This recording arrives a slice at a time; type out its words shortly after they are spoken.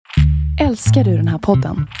Älskar du den här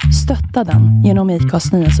podden? Stötta den genom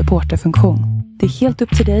IKAs nya supporterfunktion. Det är helt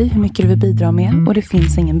upp till dig hur mycket du vill bidra med och det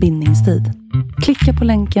finns ingen bindningstid. Klicka på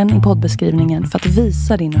länken i poddbeskrivningen för att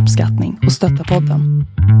visa din uppskattning och stötta podden.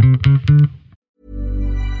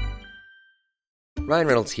 Ryan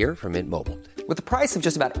Reynolds here from Mint Mobile. With the price of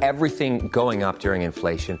just about everything going up during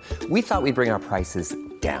inflation, we thought we'd bring our prices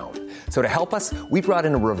down. So to help us, we brought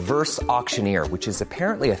in a reverse auctioneer, which is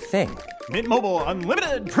apparently a thing. Mint Mobile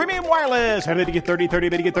Unlimited Premium Wireless. How to get 30, 30,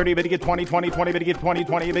 bit to get 30, bit to get 20, 20, 20, bit to get 20,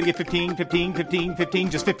 20, bit to get 15, 15, 15,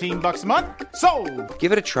 15, just $15 a month? Sold!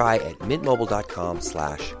 Give it a try at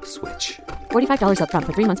mintmobile.com/switch. $45 up front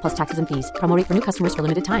for 3 months plus taxes and fees. Promo rate for new customers for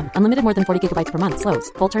limited time. Unlimited more than 40 gigabytes per month.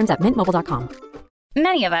 Slows full terms at mintmobile.com.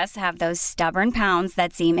 Many of us have those stubborn pounds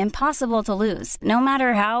that seem impossible to lose, no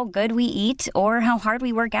matter how good we eat or how hard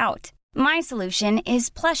we work out. My solution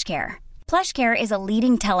is PlushCare. PlushCare is a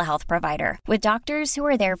leading telehealth provider with doctors who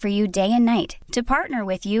are there for you day and night to partner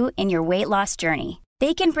with you in your weight loss journey.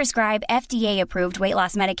 They can prescribe FDA-approved weight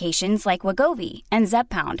loss medications like Wegovy and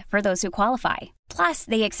Zepbound for those who qualify. Plus,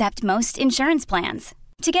 they accept most insurance plans.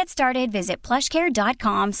 To get started, visit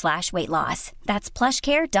plushcare.com/weightloss. That's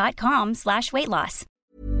plushcare.com/weightloss.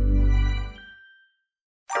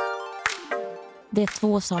 Det är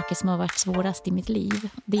 2 saker som har varit svårast i mitt liv.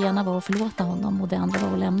 Det ena var att förlåta honom och det andra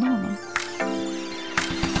var att lämna honom.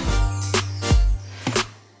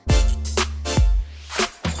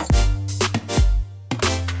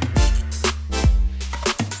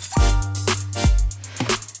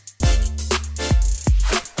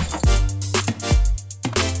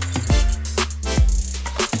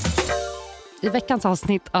 I veckans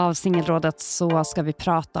avsnitt av Singelrådet så ska vi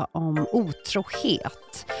prata om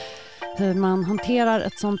otrohet. Hur man hanterar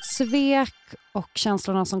ett sånt svek och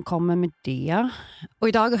känslorna som kommer med det. Och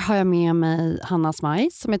idag har jag med mig Hanna Smaj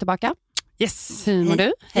som är tillbaka. Yes. Hur mår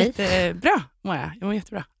du? Hej. Bra mår jag. Jag mår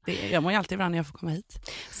jättebra. Jag mår ju alltid bra när jag får komma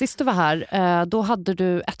hit. Sist du var här, då hade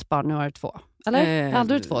du 1 barn, nu har du 2. Eller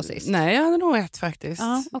hade du 2 sist? Nej, jag hade nog 1 faktiskt.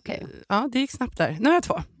 Ja, okej. Ja, det gick snabbt där. Nu har jag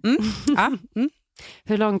 2. Ja.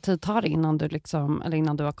 Hur lång tid tar det innan du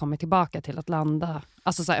innan du har kommit tillbaka till att landa,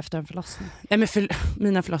 alltså så här, efter en förlossning? Nej, men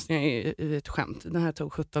mina förlossningar är ju ett skämt. Den här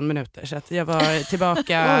tog 17 minuter så att jag var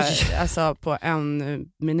tillbaka alltså på 1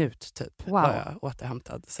 minut typ. Wow. Var jag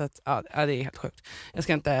återhämtad. Så att, ja, det är helt sjukt. Jag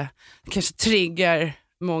ska inte kanske trigger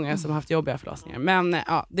många som har haft jobbiga förlossningar, men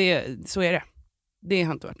ja, så är det. Det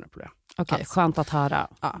har inte varit något problem. Okej, skönt att höra.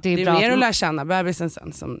 Ja, det är bra mer att lära känna bebisen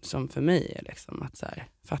sen som för mig är liksom att så här,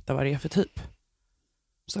 fatta vad det är för typ.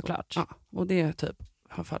 Såklart. Ja, och det typ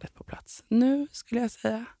har fallit på plats. Nu skulle jag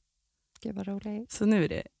säga. Gud vad roligt. Så nu är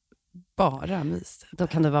det bara mys. Då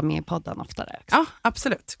kan du vara med i podden oftare också. Ja,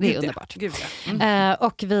 absolut. Det är underbart. Gud, ja.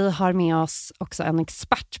 Och vi har med oss också en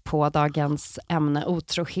expert på dagens ämne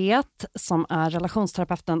otrohet som är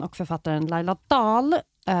relationsterapeuten och författaren Laila Dahl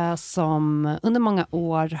som under många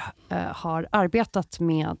år har arbetat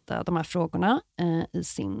med de här frågorna i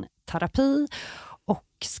sin terapi och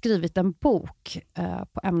skrivit en bok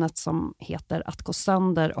på ämnet som heter Att gå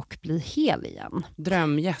sönder och bli hel igen.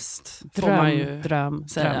 Drömgäst.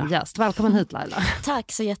 Drömgäst. Välkommen hit Laila.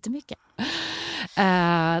 Tack så jättemycket.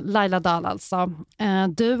 Laila Dahl alltså.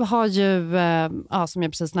 Du har ju, som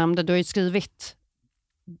jag precis nämnde, du har ju skrivit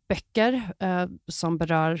böcker som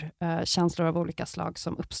berör känslor av olika slag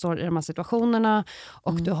som uppstår i de här situationerna.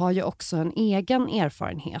 Och du har ju också en egen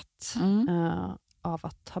erfarenhet av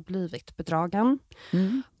att ha blivit bedragen.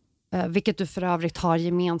 Vilket du för övrigt har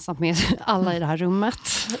gemensamt med alla i det här rummet.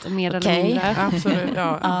 Mer eller mindre. Absolut,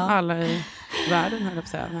 ja. Alla i världen höll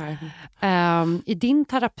jag på att säga. I din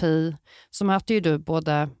terapi så möter ju du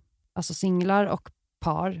både alltså singlar och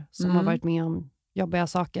par som har varit med om jobbiga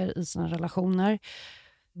saker i sina relationer.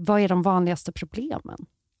 Vad är de vanligaste problemen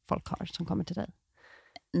folk har som kommer till dig?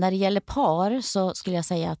 När det gäller par så skulle jag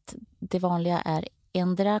säga att det vanliga är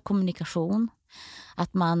ändra kommunikation.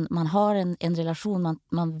 Att man har en relation,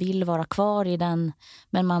 man vill vara kvar i den,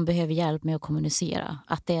 men man behöver hjälp med att kommunicera.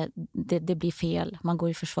 Att det blir fel, man går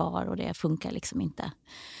i försvar och det funkar liksom inte.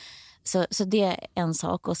 Så det är en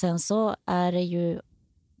sak. Och sen så är det ju,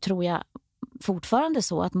 tror jag, fortfarande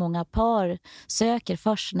så att många par söker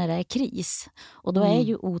först när det är kris. Och då är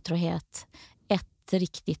ju otrohet ett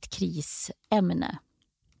riktigt krisämne.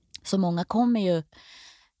 Så många kommer ju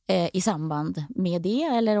i samband med det,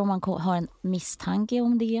 eller om man har en misstanke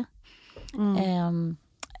om det.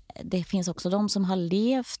 Det finns också de som har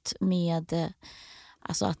levt med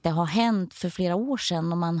alltså att det har hänt för flera år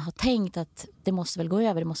sedan och man har tänkt att det måste väl gå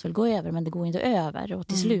över, men det går inte över. Och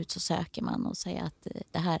till slut så söker man och säger att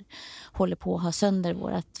det här håller på att ha sönder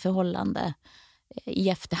vårt förhållande i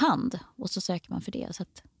efterhand. Och så söker man för det. Så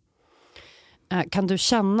att... kan du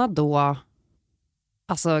känna då,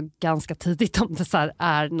 alltså ganska tidigt, om det så här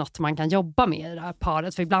är något man kan jobba med i det här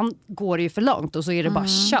paret? För ibland går det ju för långt och så är det bara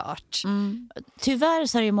kört. Tyvärr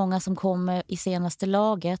så är det många som kommer i senaste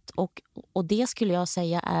laget, och det skulle jag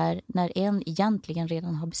säga är när en egentligen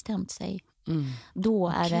redan har bestämt sig. Då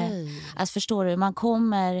är det, alltså förstår du, man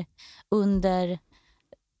kommer under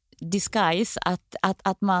disguise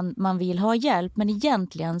att man vill ha hjälp, men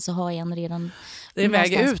egentligen så har en redan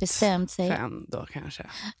bestämt sig. Sen då kanske.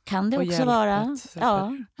 Kan det också vara.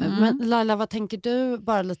 Ja. Men Laila, vad tänker du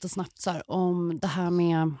bara lite snabbt så här, om det här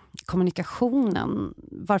med kommunikationen?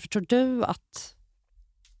 Varför tror du att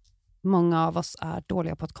många av oss är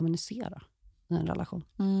dåliga på att kommunicera i en relation?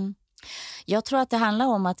 Jag tror att det handlar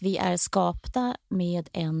om att vi är skapta med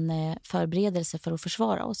en förberedelse för att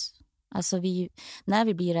försvara oss. Alltså när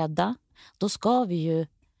vi blir rädda, då ska vi ju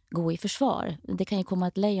gå i försvar. Det kan ju komma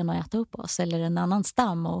ett lejon och äta upp oss, eller en annan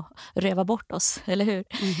stam och röva bort oss, eller hur?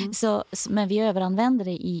 Men vi överanvänder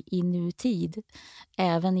det i nutid,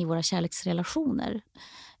 även i våra kärleksrelationer.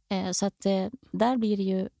 Så att där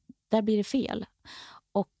blir det fel.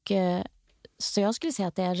 Och så jag skulle säga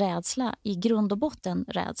att det är rädsla, i grund och botten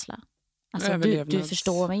rädsla. Alltså du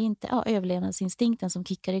förstår mig inte. Ja, överlevnadsinstinkten som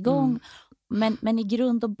kickar igång. Men i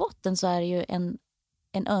grund och botten så är det ju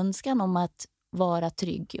en önskan om att vara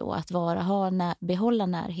trygg och att behålla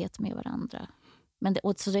närhet med varandra.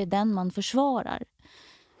 Så det är den man försvarar.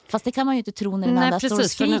 Fast det kan man ju inte tro när den andra står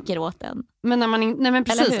och skriker åt den. Men när man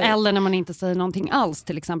eller när man inte säger någonting alls,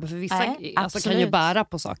 till exempel. För vissa kan ju bära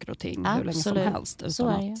på saker och ting hur länge som helst.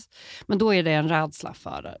 Men då är det en rädsla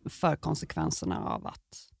för konsekvenserna av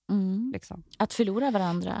att... Liksom. Att förlora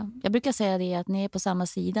varandra. Jag brukar säga det, att ni är på samma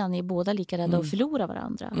sida. Ni är båda lika rädda att förlora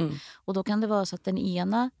varandra. Och då kan det vara så att den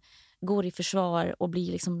ena går i försvar och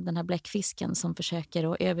blir liksom den här bläckfisken som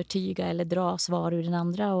försöker att övertyga eller dra svar ur den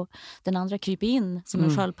andra. Och den andra kryper in som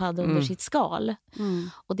en sköldpadda under sitt skal.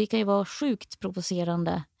 Och det kan ju vara sjukt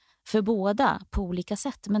provocerande för båda på olika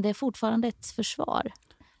sätt. Men det är fortfarande ett försvar.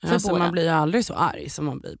 Alltså man blir ju aldrig så arg som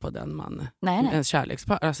man blir på den man. En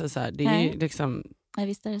kärlekspar. Alltså så här, det är ju liksom... Nej,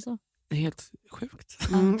 visst är det så. Det är helt sjukt.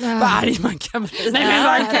 Vad arg man kan bli. Nej, men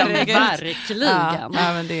verkligen. Ja,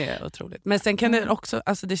 men det är otroligt. Men sen kan det också,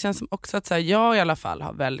 alltså det känns som också att så här, jag i alla fall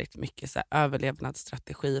har väldigt mycket så här,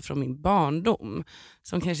 överlevnadsstrategier från min barndom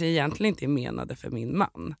som kanske egentligen inte är menade för min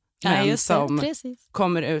man. Men som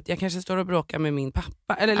kommer ut, jag kanske står och bråkar med min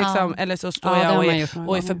pappa eller, liksom, eller så står jag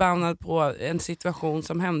och är förbannad på en situation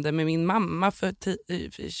som hände med min mamma för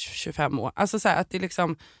 25 år. Alltså så här, att det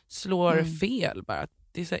liksom slår fel bara.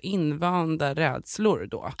 Det är så här invanda rädslor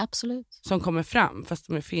då. Absolut. Som kommer fram fast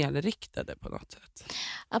de är felriktade på något sätt.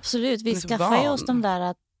 Absolut, vi skaffar ju oss de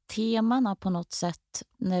där temana på något sätt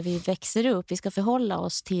när vi växer upp. Vi ska förhålla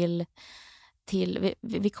oss till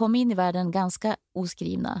vi kom in i världen ganska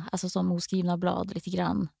oskrivna, alltså som oskrivna blad lite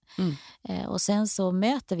grann. Och sen så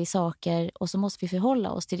möter vi saker och så måste vi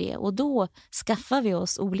förhålla oss till det. Och då skaffar vi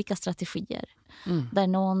oss olika strategier. Där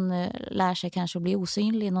någon lär sig kanske att bli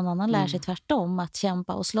osynlig, någon annan lär sig tvärtom att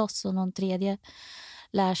kämpa och slåss, och någon tredje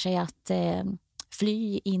lär sig att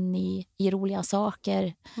fly in i roliga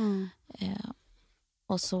saker.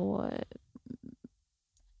 Och så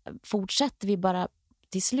fortsätter vi bara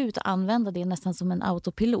till slut att använda det nästan som en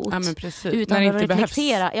autopilot. Ja, men precis. Utan att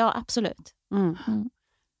reflektera. Behövs. Ja, absolut.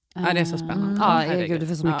 Ja, det är så spännande. Gud, det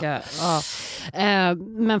finns så mycket.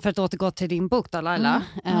 Men för att återgå till din bok då, Laila,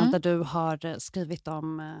 där du har skrivit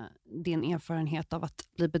om din erfarenhet av att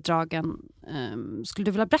bli bedragen. Skulle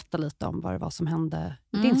du vilja berätta lite om vad det var som hände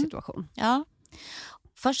i din situation? Ja.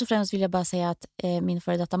 Först och främst vill jag bara säga att min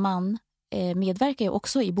före detta man medverkar ju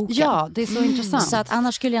också i boken. Ja, det är så intressant. Så att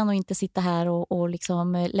annars skulle jag nog inte sitta här och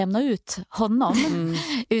liksom lämna ut honom.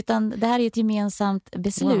 Utan det här är ett gemensamt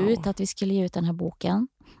beslut att vi skulle ge ut den här boken.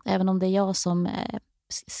 Även om det är jag som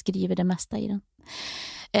skriver det mesta i den.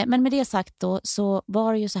 Men med det sagt då, så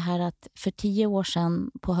var det ju så här att för 10 år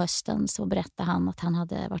sedan på hösten så berättade han att han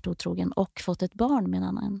hade varit otrogen och fått ett barn med en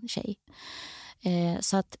annan tjej.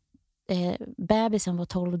 Så att bebisen var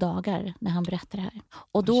 12 dagar när han berättade det här.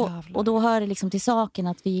 Och då hör det liksom till saken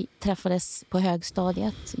att vi träffades på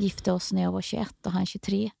högstadiet, gifte oss när jag var 21 och han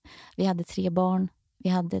 23. Vi hade 3 barn, vi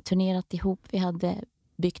hade turnerat ihop, vi hade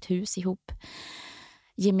byggt hus ihop.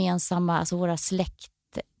 Gemensamma, alltså våran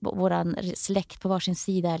släkt på varsin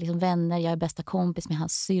sida är liksom vänner. Jag är bästa kompis med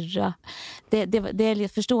hans syrra.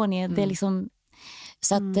 Det förstår ni, det är liksom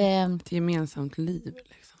så att ett gemensamt liv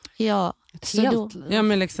liksom. Ja, ja,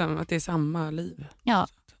 men liksom att det är samma liv. Ja.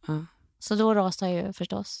 Så då rasade ju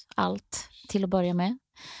förstås allt till att börja med.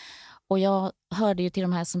 Och jag hörde ju till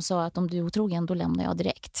de här som sa att om du är otrogen, då lämnar jag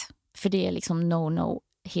direkt. För det är liksom no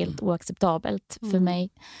helt oacceptabelt för mig.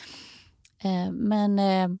 Men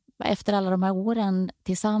efter alla de här åren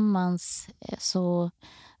tillsammans så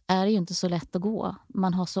är det ju inte så lätt att gå.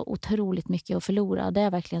 Man har så otroligt mycket att förlora. Det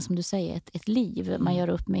är verkligen som du säger ett liv man gör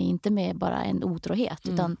upp med, inte med bara en otrohet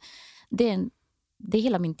utan det är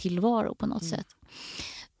hela min tillvaro på något sätt.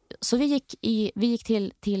 Så vi gick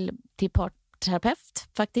till parterapeut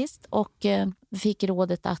faktiskt och vi fick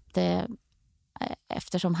rådet att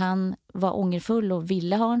eftersom han var ångerfull och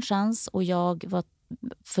ville ha en chans och jag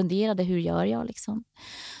funderade hur gör jag liksom,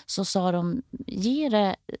 så sa de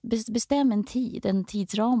bestäm en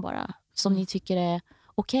tidsram bara som ni tycker är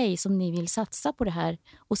okej, som ni vill satsa på det här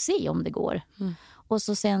och se om det går. Och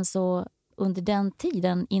så sen så under den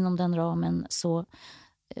tiden inom den ramen så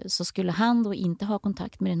skulle han då inte ha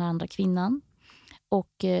kontakt med den andra kvinnan.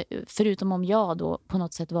 Och förutom om jag då på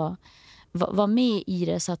något sätt var med i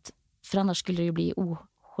det, så att för annars skulle det bli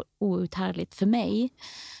outhärdligt för mig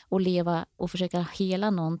att leva och försöka hela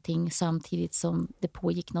någonting samtidigt som det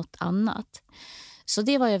pågick något annat. Så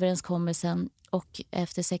det var överenskommelsen, och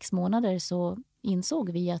efter 6 månader så insåg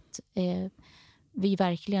vi att vi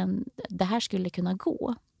verkligen, det här skulle kunna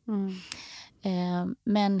gå.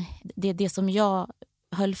 Men det som jag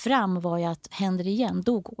höll fram var ju att händer det igen,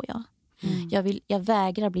 då går jag. Jag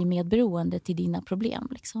vägrar bli medberoende till dina problem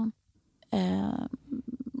liksom.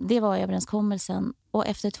 Det var överenskommelsen, och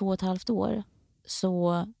efter 2,5 år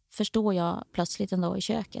så förstår jag plötsligt en dag i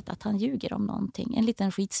köket att han ljuger om någonting. En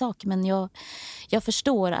liten skitsak, men jag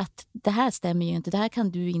förstår att det här stämmer ju inte. Det här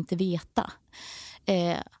kan du inte veta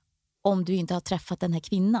om du inte har träffat den här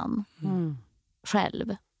kvinnan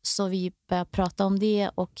själv. Så vi började prata om det,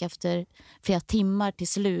 och efter flera timmar till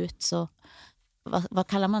slut så vad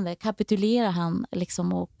kallar man det? Kapitulerade han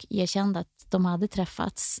liksom och erkände att de hade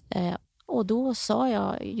träffats. Och då sa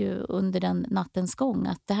jag ju under den nattens gång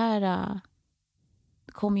att det här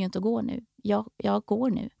kommer ju inte att gå nu. Jag går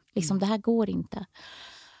nu. Liksom, det här går inte.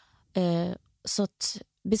 Så att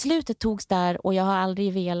beslutet togs där, och jag har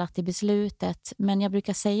aldrig velat i beslutet. Men jag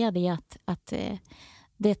brukar säga det att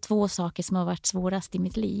det är 2 saker som har varit svårast i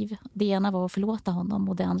mitt liv. Det ena var att förlåta honom,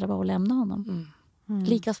 och det andra var att lämna honom.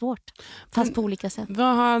 Lika svårt, fast på olika sätt.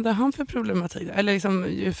 Vad hade han för problematik? Eller liksom,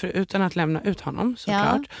 utan att lämna ut honom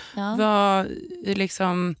såklart. Ja.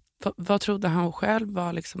 Vad trodde han själv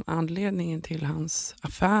var liksom anledningen till hans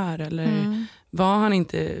affär? Eller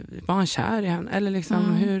var han kär i henne? Eller liksom,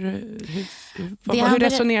 hur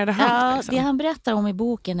resonerade han? Liksom? Det han berättar om i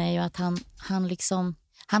boken är ju att han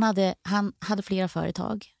hade flera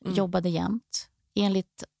företag, jobbade jämt.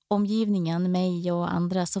 Enligt omgivningen, mig och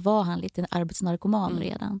andra, så var han lite arbetsnarkoman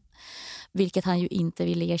redan. Vilket han ju inte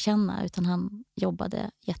ville erkänna, utan han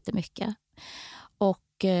jobbade jättemycket.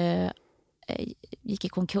 Och gick i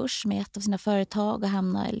konkurs med ett av sina företag och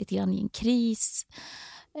hamnade lite grann i en kris.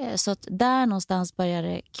 Så att där någonstans började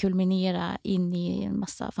det kulminera in i en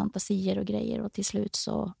massa fantasier och grejer, och till slut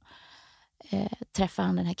så träffade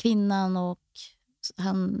han den här kvinnan, och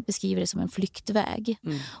han beskriver det som en flyktväg.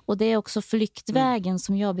 Och det är också flyktvägen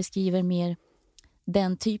som jag beskriver mer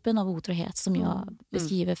den typen av otrohet som jag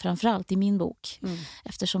beskriver framförallt i min bok.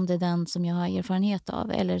 Eftersom det är den som jag har erfarenhet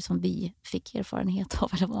av, eller som vi fick erfarenhet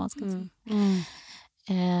av, eller vad man ska säga.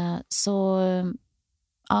 Så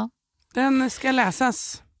ja. Den ska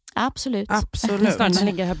läsas. Absolut. Den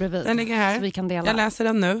ligger här bredvid. Den ligger här. Så vi kan dela. Jag läser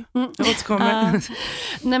den nu. Jag återkommer.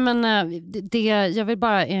 Nej, men jag vill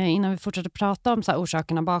bara, innan vi fortsätter prata om så här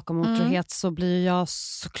orsakerna bakom otrohet, så blir jag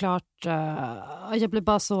såklart jag blir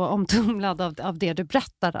bara så omtumlad av det du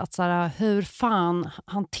berättar, att så här, hur fan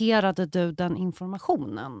hanterade du den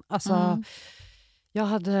informationen? Alltså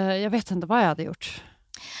jag vet inte vad jag hade gjort.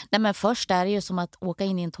 Nej, men först är det ju som att åka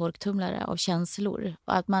in i en torktumlare av känslor.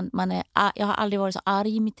 Att jag har aldrig varit så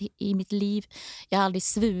arg i mitt liv. Jag har aldrig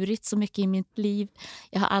svurit så mycket i mitt liv.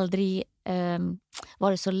 Jag har aldrig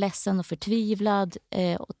varit så ledsen och förtvivlad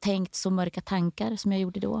och tänkt så mörka tankar som jag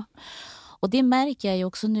gjorde då. Och det märker jag ju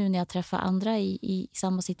också nu när jag träffar andra i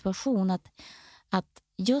samma situation. Att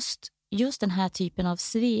just den här typen av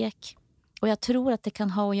svek, och jag tror att det kan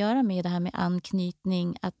ha att göra med det här med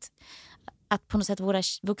anknytning, att på något sätt våra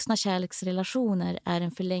vuxna kärleksrelationer är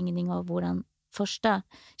en förlängning av våran första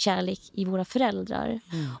kärlek i våra föräldrar.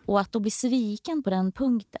 Och att då bli sviken på den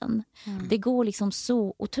punkten, det går liksom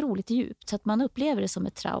så otroligt djupt så att man upplever det som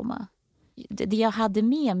ett trauma. Det jag hade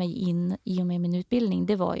med mig in i och med min utbildning,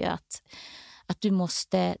 det var ju att du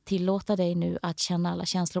måste tillåta dig nu att känna alla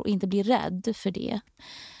känslor och inte bli rädd för det.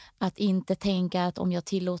 Att inte tänka att om jag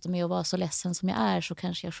tillåter mig att vara så ledsen som jag är, så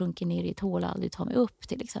kanske jag sjunker ner i ett hål och aldrig tar mig upp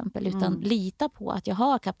till exempel. Utan lita på att jag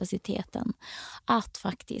har kapaciteten att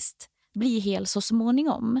faktiskt bli hel så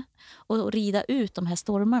småningom och rida ut de här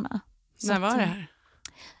stormarna. När var det här?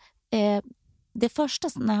 Det första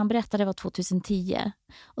när han berättade var 2010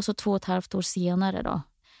 och så 2,5 år senare då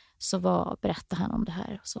så berättade han om det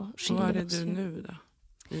här. Så vad är det du nu då?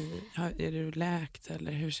 Är du läkt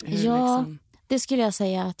eller hur ja, liksom? Det skulle jag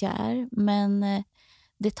säga att jag är, men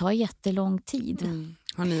det tar jättelång tid.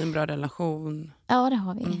 Har ni en bra relation? Ja, det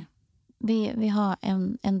har vi. Vi har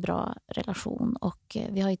en bra relation och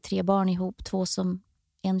vi har ju 3 barn ihop, 2 som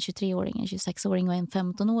en 23-åring, en 26-åring och en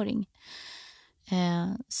 15-åring.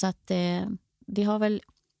 Så att vi har väl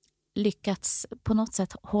lyckats på något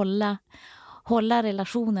sätt hålla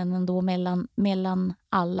relationen ändå mellan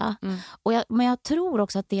alla. Men jag tror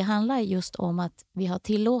också att det handlar just om att vi har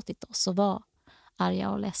tillåtit oss att vara arga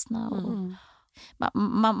och ledsna. Och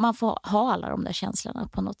man får ha alla de där känslorna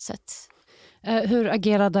på något sätt. Hur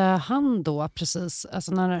agerade han då precis?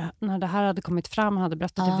 Alltså när det här hade kommit fram, hade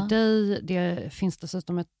berättat det för dig. Det finns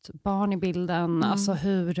dessutom ett barn i bilden. Alltså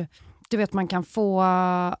hur, du vet, man kan få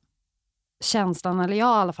känslan, eller jag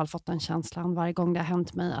har i alla fall fått den känslan varje gång det har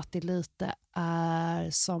hänt mig, att det lite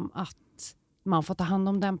är som att man får ta hand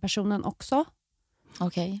om den personen också.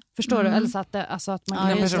 Okej. Förstår du? Eller så att, att man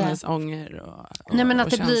den personens ånger och nej, men att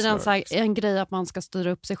det känslor. blir en grej att man ska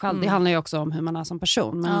styra upp sig själv. Det handlar ju också om hur man är som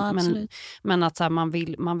person. Men att så här,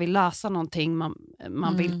 man vill lösa någonting,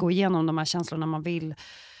 man vill gå igenom de här känslorna, man vill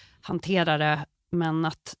hantera det, men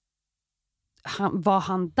att var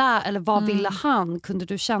han där, eller vad ville han? Kunde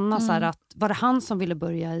du känna så här att var det han som ville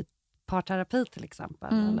börja i parterapi till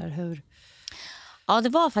exempel? Eller hur? Ja, det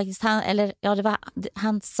var faktiskt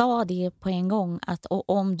han sa det på en gång att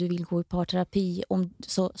om du vill gå i parterapi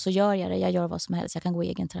så gör jag det. Jag gör vad som helst. Jag kan gå i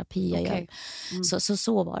egen terapi.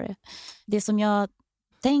 Så var det. Det som jag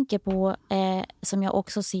tänker på, som jag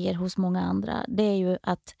också ser hos många andra, det är ju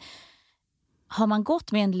att har man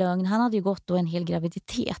gått med en lögn, han hade ju gått då en hel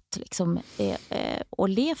graviditet liksom, och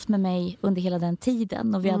levt med mig under hela den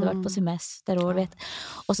tiden, och vi hade varit på semester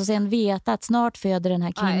och så sen veta att snart föder den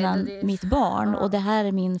här kvinnan mitt barn, och det här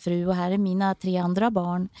är min fru och här är mina 3 andra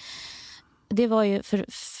barn. Det var ju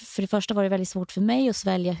för det första var det väldigt svårt för mig att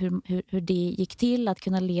svälja hur det gick till att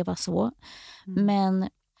kunna leva så. Men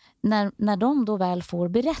när de då väl får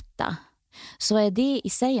berätta, så är det i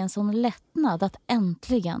sig en sån lättnad att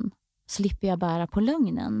äntligen slipper jag bära på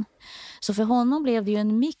lögnen. Så för honom blev det ju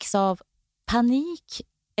en mix av panik,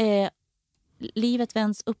 livet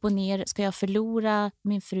vänds upp och ner, ska jag förlora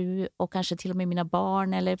min fru och kanske till och med mina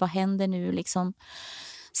barn, eller vad händer nu liksom?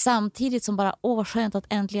 Samtidigt som bara, skönt att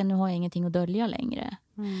äntligen nu har jag ingenting att dölja längre.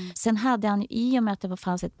 Sen hade han, i och med att det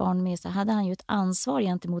fanns ett barn med, så hade han ju ett ansvar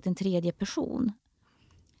gentemot en tredje person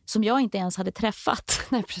som jag inte ens hade träffat.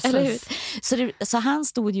 Nej, precis. Eller hur? Så han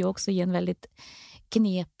stod ju också i en väldigt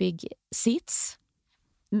knepig sits.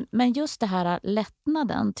 Men just det här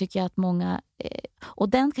lättnaden tycker jag att många, och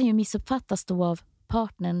den kan ju missuppfattas då av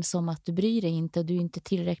partnern som att du bryr dig inte, du är inte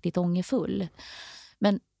tillräckligt ångerfull.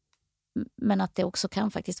 Men att det också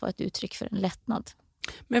kan faktiskt vara ett uttryck för en lättnad.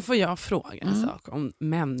 Men får jag fråga en sak om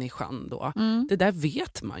människan då? Det där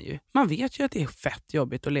vet man ju. Man vet ju att det är fett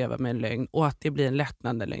jobbigt att leva med en lögn och att det blir en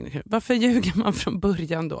lättnande lögn. Varför ljuger man från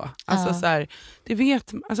början då? Alltså så här, det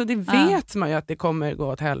vet man ju att det kommer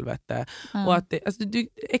gå åt helvete. Och att det, alltså,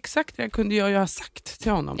 exakt det kunde jag ju ha sagt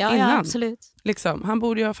till honom innan. Ja, absolut. Liksom, han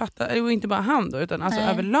borde ju ha fattat, och inte bara han då, utan alltså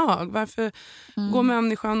överlag. Varför går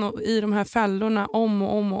människan i de här fällorna om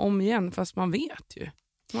och om igen, fast man vet ju.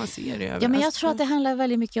 Man ser det över. Ja, men jag tror att det handlar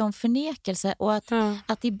väldigt mycket om förnekelse, och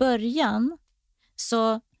att i början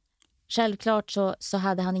så självklart så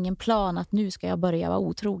hade han ingen plan att nu ska jag börja vara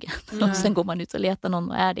otrogen. Och sen går man ut och letar någon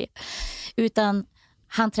och är det. Utan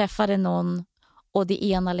han träffade någon och det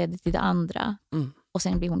ena ledde till det andra. Och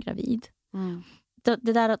sen blir hon gravid.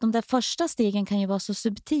 De där första stegen kan ju vara så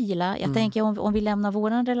subtila. Jag tänker om vi lämnar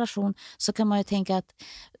våran relation, så kan man ju tänka att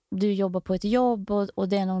du jobbar på ett jobb och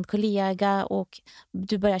det är någon kollega och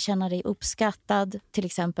du börjar känna dig uppskattad till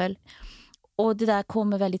exempel. Och det där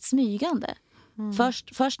kommer väldigt smygande.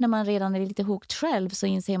 Först när man redan är lite hooked själv, så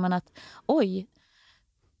inser man att oj,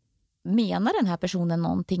 menar den här personen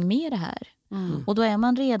någonting med det här? Och då är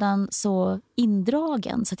man redan så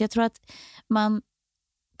indragen. Så att jag tror att man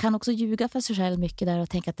kan också ljuga för sig själv mycket där och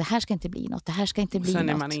tänka att det här ska inte bli något, det här ska inte bli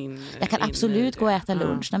något. Jag kan absolut gå och äta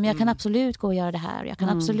lunch, men jag kan absolut gå och göra det här. Jag kan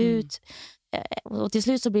absolut... Och till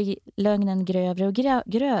slut så blir lögnen grövre och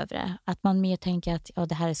grövre. Att man mer tänker att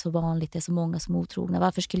det här är så vanligt, det är så många som är otrogna.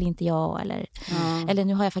 Varför skulle inte jag? Eller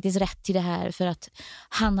nu har jag faktiskt rätt till det här för att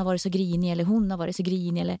han har varit så grinig eller hon har varit så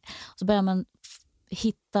grinig. Eller, så börjar man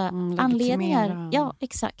hitta anledningar. Ja,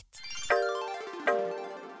 exakt.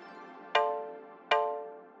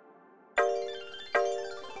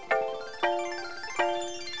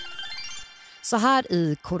 Så här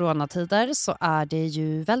i coronatider så är det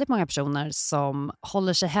ju väldigt många personer som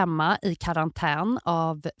håller sig hemma i karantän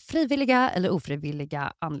av frivilliga eller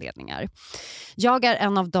ofrivilliga anledningar. Jag är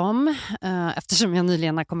en av dem eftersom jag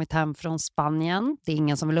nyligen har kommit hem från Spanien. Det är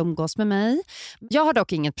ingen som vill umgås med mig. Jag har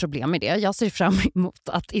dock inget problem med det. Jag ser fram emot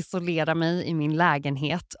att isolera mig i min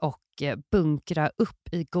lägenhet och bunkra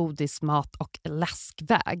upp i godismat och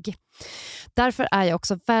läskväg. Därför är jag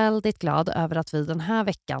också väldigt glad över att vi den här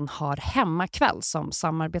veckan har Hemmakväll som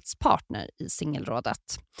samarbetspartner i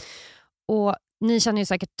Singelrådet. Och ni känner ju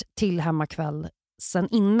säkert till Hemmakväll sen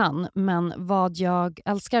innan, men vad jag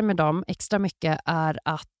älskar med dem extra mycket är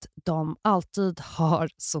att de alltid har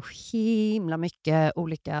så himla mycket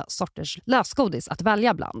olika sorters lösgodis att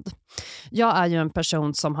välja bland. Jag är ju en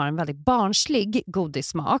person som har en väldigt barnslig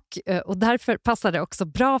godissmak och därför passar det också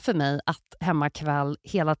bra för mig att Hemmakväll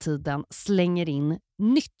hela tiden slänger in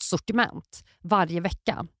nytt sortiment varje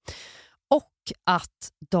vecka. Och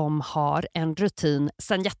att de har en rutin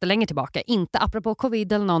sedan jättelänge tillbaka, inte apropå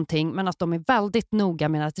covid eller någonting, men att de är väldigt noga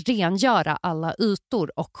med att rengöra alla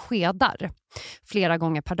ytor och skedar flera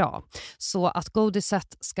gånger per dag. Så att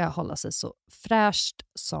godiset ska hålla sig så fräscht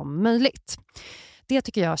som möjligt. Det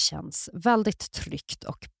tycker jag känns väldigt tryggt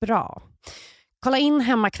och bra. Kolla in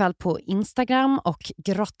Hemmakväll på Instagram och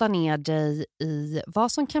grotta ner dig i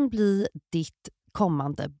vad som kan bli ditt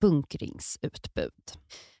kommande bunkringsutbud.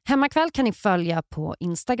 Hemmakväll kan ni följa på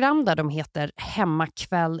Instagram där de heter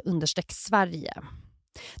hemmakväll_Sverige.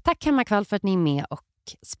 Tack Hemmakväll för att ni är med och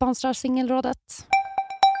sponsrar Singelrådet.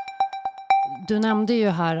 Du nämnde ju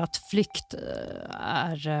här att flykt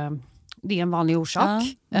det är en vanlig orsak.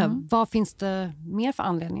 Vad finns det mer för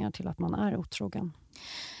anledningar till att man är otrogen?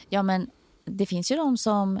 Ja, men det finns ju de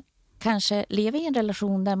som kanske lever i en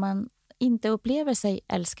relation där man inte upplever sig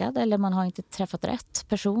älskad eller man har inte träffat rätt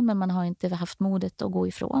person men man har inte haft modet att gå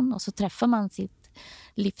ifrån och så träffar man sitt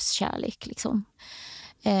livskärlek liksom.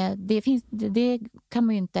 Det kan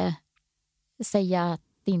man ju inte säga att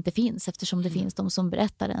det inte finns eftersom det finns de som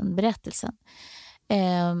berättar den berättelsen.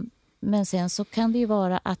 Men sen så kan det ju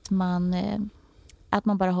vara att man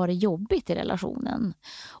bara har det jobbigt i relationen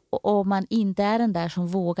och man inte är den där som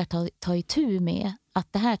vågar ta itu med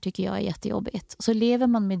att det här tycker jag är jättejobbigt. Så lever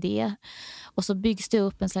man med det och så byggs det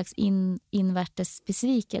upp en slags invärtes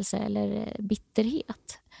besvikelse eller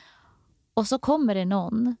bitterhet. Och så kommer det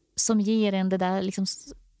någon som ger en det där liksom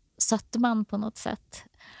sötman på något sätt.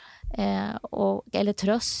 Eller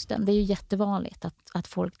trösten. Det är ju jättevanligt att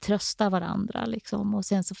folk tröstar varandra liksom, och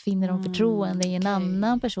sen så finner de förtroende i en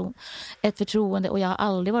annan person. Ett förtroende, och jag har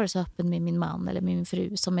aldrig varit så öppen med min man eller min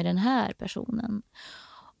fru som är den här personen.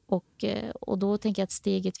 Och då tänker jag att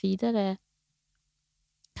steget vidare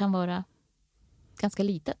kan vara ganska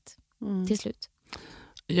litet till slut.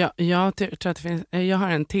 Ja, jag tror att det finns, jag har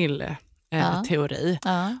en till teori.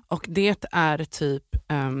 Ja. Och det är typ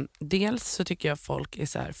dels så tycker jag folk är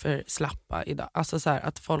så här för slappa idag. Alltså så här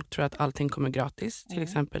att folk tror att allting kommer gratis. Till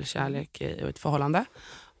exempel kärlek i ett förhållande.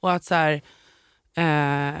 Och att så här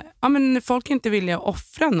men folk inte vilja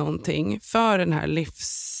offra någonting för den här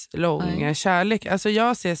livslånga kärlek. Alltså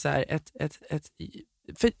jag ser så här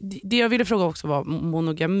för det jag ville fråga också var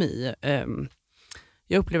monogami.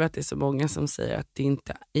 Jag upplever att det är så många som säger att det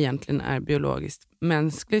inte egentligen är biologiskt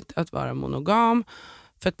mänskligt att vara monogam.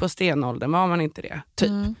 För att på stenåldern var man inte det.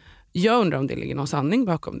 Typ. Jag undrar om det ligger någon sanning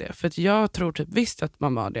bakom det. För att jag tror typ visst att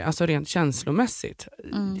man var det. Alltså rent känslomässigt.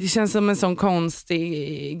 Det känns som en sån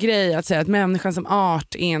konstig grej att säga att människan som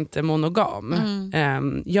art är inte monogam.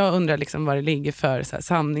 Jag undrar liksom vad det ligger för så här,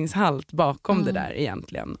 sanningshalt bakom det där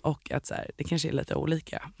egentligen. Och att så här, det kanske är lite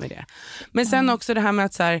olika med det. Men sen också det här med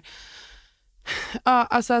att så här, ja,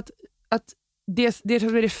 alltså att det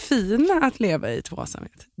som är det fina att leva i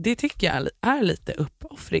tvåsamhet, det tycker jag är lite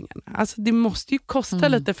uppoffringen. Alltså det måste ju kosta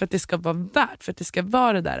lite för att det ska vara värt, för att det ska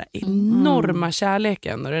vara det där enorma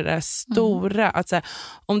kärleken och det där stora, att så här,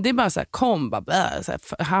 om det bara så här så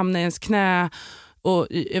här, hamna i ens knä och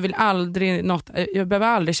jag behöver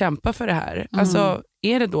aldrig kämpa för det här. Alltså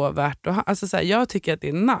är det då värt att alltså så här, jag tycker att det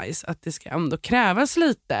är nice att det ska ändå krävas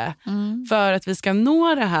lite för att vi ska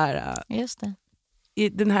nå det här. Just det. I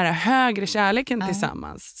den här högre kärleken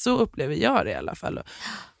tillsammans. Så upplever jag det i alla fall.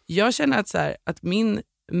 Jag känner att, så här, att min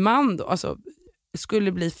man då, alltså,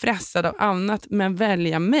 skulle bli frestad av annat men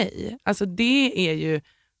välja mig. Alltså det är ju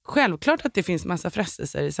självklart att det finns massa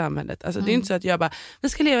frestelser i samhället. Alltså det är inte så att jag bara, vi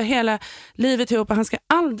ska leva hela livet ihop och han ska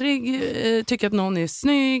aldrig tycka att någon är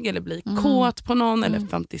snygg eller bli kåt på någon eller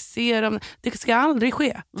fantisera. Det ska aldrig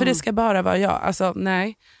ske. För det ska bara vara jag. Alltså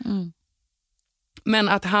nej. Men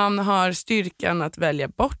att han har styrkan att välja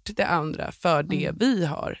bort det andra för det vi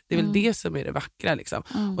har. Det är väl det som är det vackra. Liksom.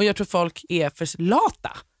 Och jag tror folk är för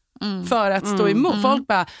lata för att stå emot. Folk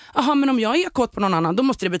bara, aha, men om jag är kåt på någon annan, då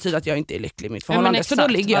måste det betyda att jag inte är lycklig i mitt förhållande. Ja, exakt, så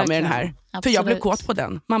då ligger jag med den här. Absolut. För jag blev kåt på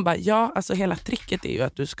den. Man bara, ja, alltså hela tricket är ju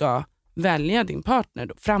att du ska välja din partner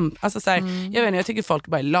då. Alltså så här, jag vet inte, jag tycker folk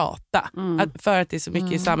bara är lata. För att det är så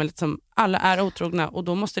mycket i samhället som alla är otrogna och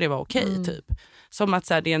då måste det vara okej, typ. Som att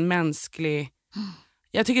så här, det är en mänsklig...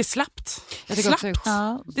 Jag tycker det är slappt. Det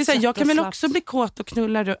är så här, jag kan väl också bli kåt och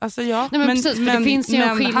knulla. Alltså, ja. Nej, men precis, för det finns ju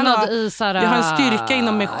en skillnad i så här, jag har en styrka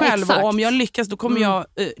inom mig själv. Exakt. Och om jag lyckas då kommer jag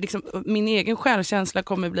liksom, min egen självkänsla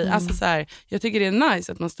kommer bli alltså, så här, jag tycker det är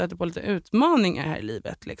nice att man stöter på lite utmaningar här i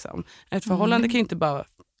livet liksom. Ett förhållande kan ju inte bara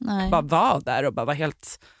vara där och bara vara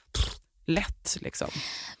helt lätt liksom.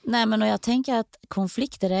 Nej, men och jag tänker att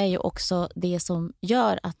konflikter är ju också det som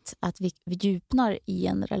gör att vi djupnar i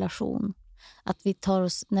en relation. Att vi tar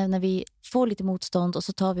oss, när vi får lite motstånd och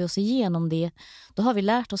så tar vi oss igenom det, då har vi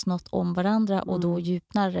lärt oss något om varandra och då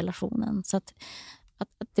djupnar relationen. Så att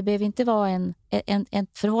det behöver inte vara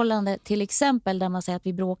ett förhållande till exempel där man säger att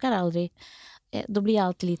vi bråkar aldrig. Då blir jag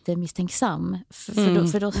alltid lite misstänksam.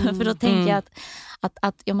 För då tänker jag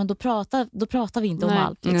att ja, men då pratar vi inte om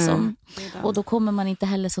allt. Liksom. Och då kommer man inte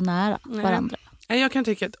heller så nära varandra. Jag kan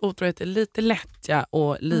tycka att otrohet är lite lättja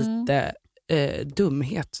och lite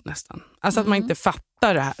dumhet nästan. Alltså att man inte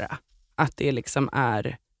fattar det här. Att det liksom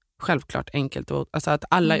är självklart enkelt. Alltså att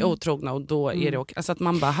alla är otrogna och då är det okej. Alltså att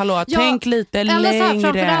man bara, hallå, tänk lite längre. Så här,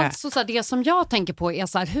 framförallt så här, det som jag tänker på är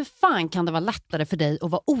så här, hur fan kan det vara lättare för dig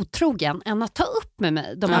att vara otrogen än att ta upp med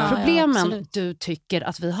mig de här problemen du tycker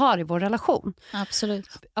att vi har i vår relation. Absolut.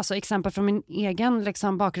 Alltså exempel från min egen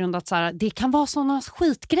liksom, bakgrund att så här, det kan vara sådana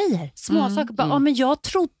skitgrejer. Små saker. Bara, men jag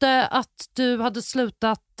trodde att du hade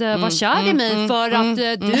slutat vara kär i mig för att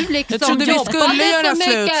du liksom jag trodde vi skulle göra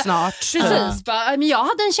slut snart. Precis. Men jag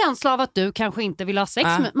hade en känsla av att du kanske inte vill ha sex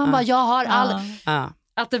med. Man bara, jag har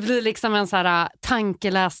att det blir liksom en så här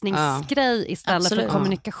tankeläsningsgrej istället för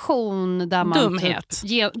kommunikation där man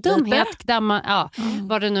dumhet där man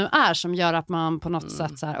vad det nu är som gör att man på något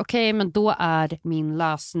sätt så här okej, men då är min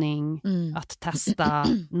lösning att testa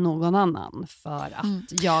någon annan för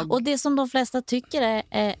att jag... Och det som de flesta tycker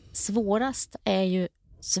är svårast är ju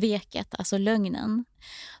sveket, alltså lögnen.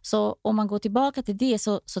 Så om man går tillbaka till det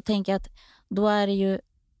så tänker jag att då är det ju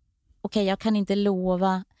okej, jag kan inte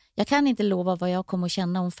lova vad jag kommer att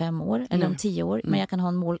känna om 5 år eller om 10 år, men jag kan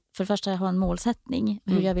ha för det första ha en målsättning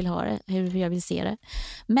hur jag vill ha det, hur jag vill se det.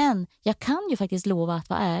 Men jag kan ju faktiskt lova att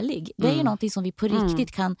vara ärlig. Det är ju någonting som vi på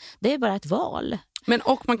riktigt kan, det är bara ett val. Men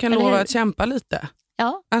och man kan lova att kämpa lite.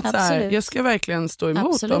 Ja, att absolut. Så här, jag ska verkligen stå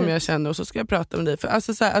emot om jag känner och så ska jag prata med dig. För,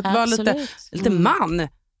 alltså så här, att vara lite man,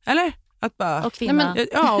 eller? Att bara, och kvinna.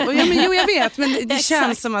 Jo, jag vet, men det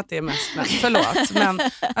känns som att det är mest män. Förlåt, men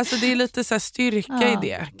alltså, det är lite så här styrka i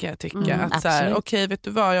det kan jag tycka. Att så här, okej, vet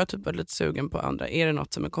du vad, jag har typ varit lite sugen på andra. Är det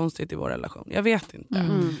något som är konstigt i vår relation? Jag vet inte.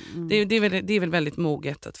 Det är väl väldigt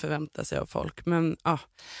moget att förvänta sig av folk. Men,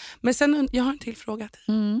 men sen, jag har en till fråga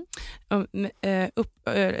till.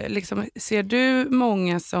 Liksom, ser du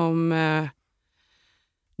många som...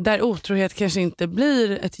 där otrohet kanske inte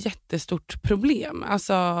blir ett jättestort problem.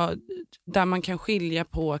 Alltså där man kan skilja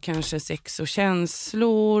på kanske sex och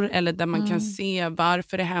känslor. Eller där man kan se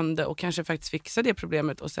varför det hände och kanske faktiskt fixa det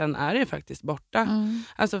problemet. Och sen är det faktiskt borta.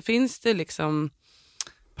 Alltså finns det liksom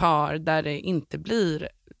par där det inte blir...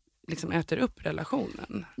 liksom äter upp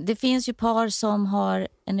relationen. Det finns ju par som har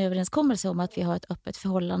en överenskommelse om att vi har ett öppet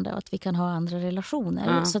förhållande och att vi kan ha andra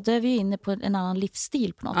relationer. Så då är vi inne på en annan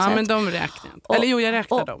livsstil på något sätt. Ja, men de räknar inte. Eller jo, jag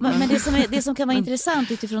räknar dem. Men det som kan vara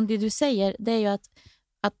intressant utifrån det du säger, det är ju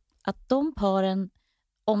att de paren,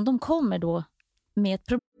 om de kommer då med ett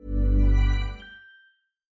problem.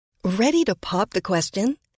 Ready to pop the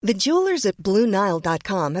question? The jewelers at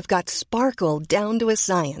BlueNile.com have got sparkle down to a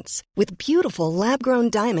science with beautiful lab-grown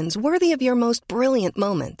diamonds worthy of your most brilliant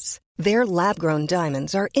moments. Their lab-grown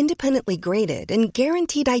diamonds are independently graded and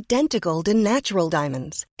guaranteed identical to natural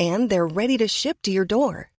diamonds, and they're ready to ship to your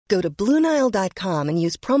door. Go to BlueNile.com and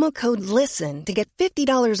use promo code LISTEN to get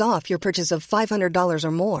 $50 off your purchase of $500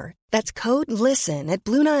 or more. That's code LISTEN at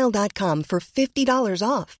BlueNile.com for $50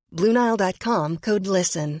 off. BlueNile.com, code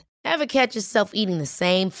LISTEN. Ever catch yourself eating the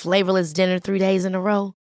same flavorless dinner 3 days in a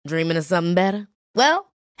row? Dreaming of something better?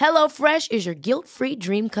 Well, HelloFresh is your guilt-free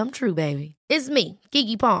dream come true, baby. It's me,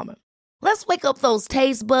 Keke Palmer. Let's wake up those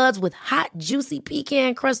taste buds with hot, juicy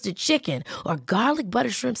pecan-crusted chicken or garlic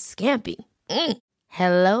butter shrimp scampi.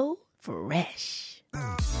 Hello Fresh.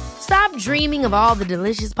 Stop dreaming of all the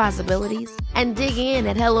delicious possibilities and dig in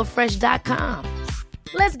at HelloFresh.com.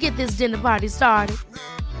 Let's get this dinner party started.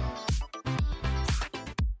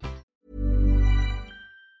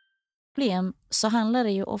 Problem så handlar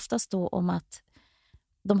det ju oftast då om att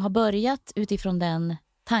de har börjat utifrån den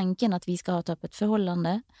tanken att vi ska ha ett öppet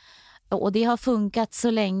förhållande. Och det har funkat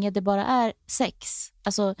så länge det bara är sex.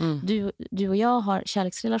 Alltså du och jag har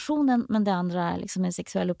kärleksrelationen, men det andra är liksom en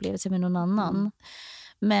sexuell upplevelse med någon annan.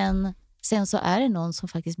 Men sen så är det någon som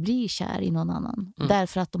faktiskt blir kär i någon annan.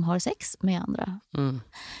 Därför att de har sex med andra.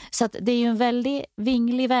 Så att det är ju en väldigt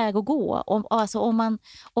vinglig väg att gå.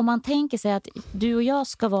 Om man tänker sig att du och jag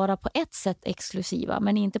ska vara på ett sätt exklusiva,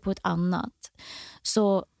 men inte på ett annat.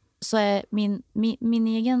 Så är min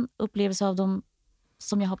egen upplevelse av dem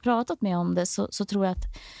som jag har pratat med om det, så tror jag att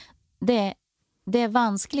det är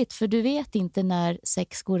vanskligt, för du vet inte när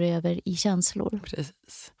sex går över i känslor.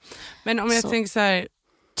 Precis. Men om jag tänker så här,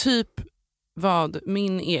 typ vad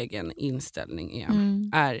min egen inställning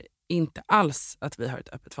är inte alls att vi har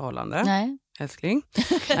ett öppet förhållande. Nej. Älskling.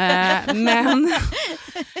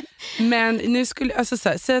 Men nu skulle alltså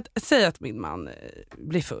säg att min man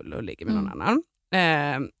blir full och ligger med någon annan.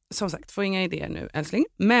 Som sagt, får inga idéer nu, älskling.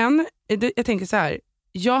 Men jag tänker så här,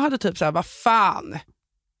 jag hade typ så här, vad fan,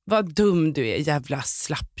 vad dum du är, jävla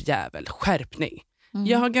slappjävel, skärpning.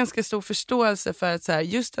 Jag har ganska stor förståelse för att så här,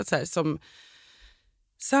 just att så här, som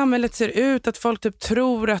samhället ser ut, att folk typ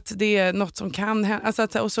tror att det är något som kan hända, alltså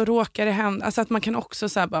att, och så råkar det hända, alltså att man kan också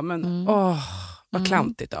säga bara, men vad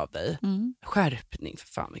klantigt av dig. Skärpning, för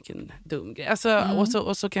fan vilken dum grej. Alltså,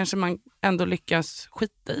 och så kanske man ändå lyckas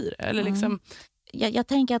skita i det. Eller liksom. Jag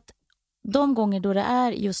tänker att de gånger då det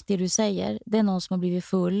är just det du säger, det är någon som har blivit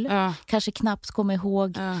full, kanske knappt kommer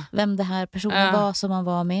ihåg vem det här personen var som man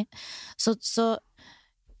var med. Så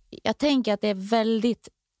jag tänker att det är väldigt,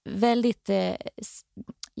 väldigt...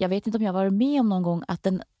 jag vet inte om jag varit med om någon gång att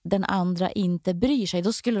den andra inte bryr sig.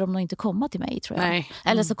 Då skulle de nog inte komma till mig, tror jag. Nej.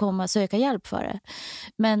 Eller så söka hjälp för det.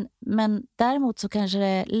 Men däremot så kanske det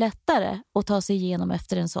är lättare att ta sig igenom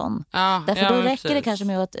efter en sån. Därför då räcker det kanske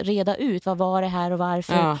med att reda ut vad var det här och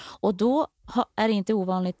varför. Och då är det inte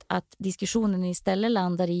ovanligt att diskussionen istället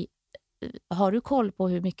landar i: har du koll på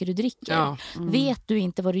hur mycket du dricker? Vet du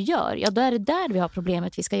inte vad du gör? Ja, då är det där vi har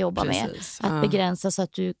problemet vi ska jobba med. Att begränsa så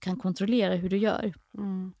att du kan kontrollera hur du gör.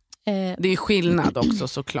 Det är skillnad också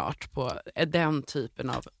såklart på den typen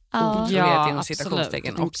av otrolighet inom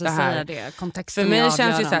citationstecken. Och det här, för mig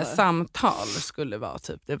känns ju så här, samtal skulle vara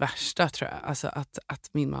typ det värsta, tror jag. Alltså att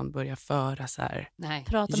min man börjar föra så här,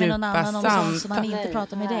 prata med någon annan om sånt som han inte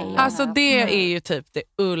pratar med dig. Alltså det är ju typ det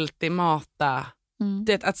ultimata.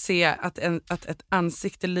 Det att se att ett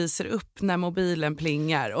ansikte lyser upp när mobilen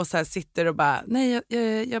plingar och så här sitter och bara, nej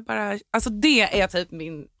jag bara, alltså det är typ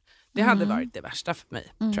det hade varit det värsta för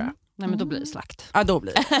mig, tror jag. Nej, men då blir det slakt. Ja, då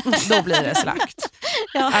blir det slakt.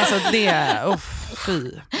 Alltså det,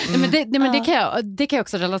 fy. Men det kan jag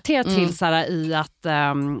också relatera till så här, i att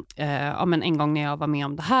men en gång när jag var med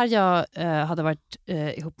om det här, jag hade varit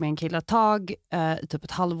ihop med en kille ett tag, i typ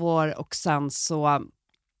ett halvår, och sen så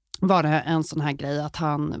var det en sån här grej att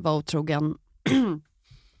han var otrogen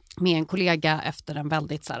med en kollega efter en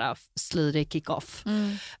väldigt så här slirig kick-off.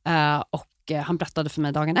 Och han berättade för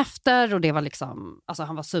mig dagen efter, och det var liksom, alltså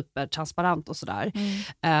han var supertransparent och sådär.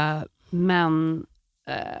 Men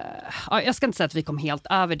jag ska inte säga att vi kom helt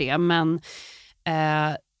över det, men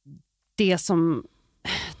det som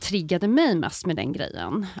triggade mig mest med den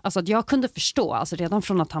grejen, alltså att jag kunde förstå, alltså redan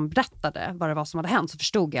från att han berättade vad det var som hade hänt, så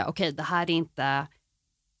förstod jag, okej, det här är inte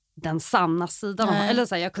den sanna sidan. Eller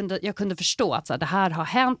så här, jag kunde förstå att så här, det här har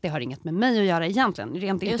hänt, det har inget med mig att göra egentligen.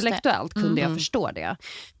 Rent intellektuellt kunde jag förstå det.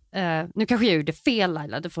 Nu kanske jag gjorde fel,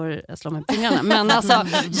 Laila, du får slå mig på fingrarna. Men alltså,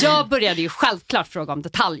 jag började ju självklart fråga om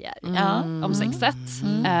detaljer om sexet.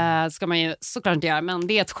 Ska man ju såklart inte göra, men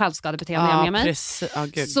det är ett självskadebeteende jag med mig. Precis.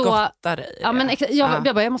 Gud, så, gotta dig. Ja, men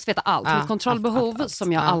jag måste veta allt. Mitt kontrollbehov allt.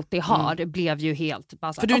 Som jag alltid har blev ju helt...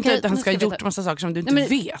 Bara så, för du inte att han ska ha gjort massa saker som du inte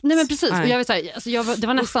vet. Nej, men precis. Och jag vill säga, alltså, det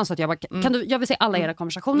var nästan så att jag bara, jag vill se alla era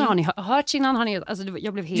konversationer. Har ni hört innan? Alltså,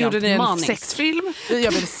 jag blev helt manisk. Gjorde ni en sexfilm?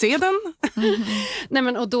 Jag vill se den. Nej,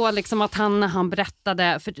 men och då liksom att han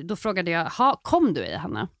berättade, för då frågade jag, kom du i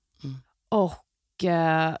henne? Och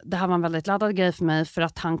det här var en väldigt laddad grej för mig, för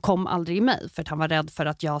att han kom aldrig i mig, för att han var rädd för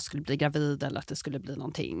att jag skulle bli gravid eller att det skulle bli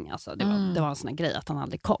någonting. Alltså det var en sån här grej att han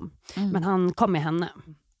aldrig kom. Men han kom med henne.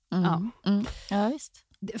 Ja, visst.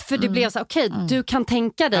 För det blev så, okej, du kan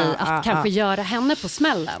tänka dig att kanske göra henne på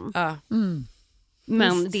smällen.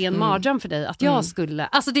 Men det är en mardröm för dig att jag skulle...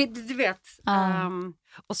 Alltså du vet...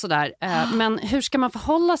 och sådär. Men hur ska man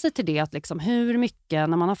förhålla sig till det? Att liksom, hur mycket,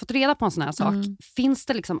 när man har fått reda på en sån här sak, finns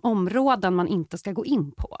det liksom områden man inte ska gå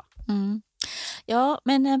in på? Ja,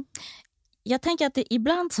 men jag tänker att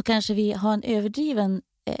ibland så kanske vi har en överdriven...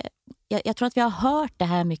 Jag tror att vi har hört det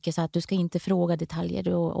här mycket, så att du ska inte fråga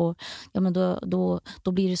detaljer och ja, men då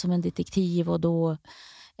blir du som en detektiv och då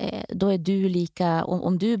är du lika,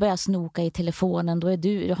 om du börjar snoka i telefonen då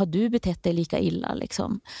har du betett dig lika illa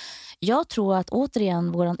liksom. Jag tror att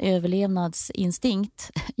återigen våran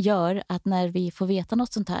överlevnadsinstinkt gör att när vi får veta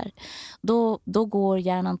något sånt här då går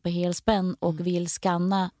hjärnan på helspänn och vill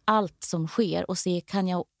skanna allt som sker och se,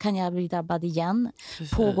 kan jag bli drabbad igen?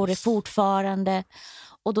 Precis. Pågår det fortfarande?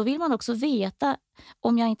 Och då vill man också veta,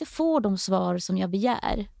 om jag inte får de svar som jag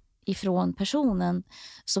begär ifrån personen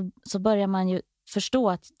så börjar man ju förstå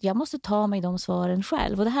att jag måste ta mig de svaren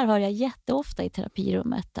själv. Och det här hör jag jätteofta i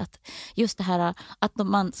terapirummet. Att just det här att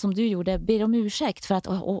man, som du gjorde, ber om ursäkt för att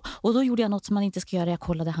och då gjorde jag något som man inte ska göra. Jag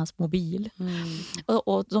kollade hans mobil.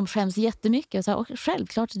 Och de skäms jättemycket. Och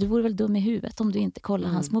självklart, du vore väl dum i huvudet om du inte kollar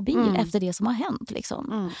hans mobil efter det som har hänt.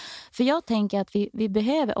 Liksom. För jag tänker att vi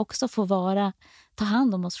behöver också få ta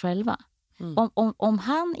hand om oss själva. Om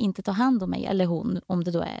han inte tar hand om mig, eller hon, om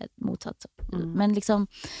det då är motsatt. Men liksom,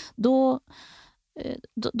 då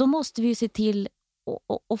måste vi se till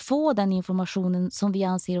att få den informationen som vi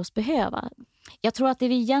anser oss behöva. Jag tror att det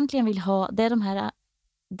vi egentligen vill ha, det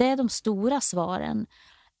är de stora svaren.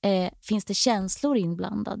 Finns det känslor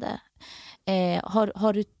inblandade?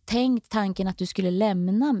 Har du tänkt tanken att du skulle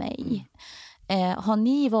lämna mig? Har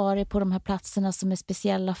ni varit på de här platserna som är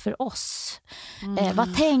speciella för oss?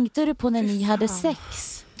 Vad tänkte du på när ni hade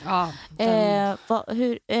sex? Ja,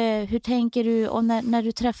 hur tänker du om när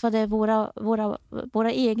du träffade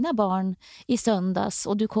våra egna barn i söndags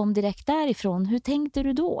och du kom direkt därifrån? Hur tänkte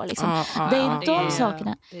du då? Liksom? Det är de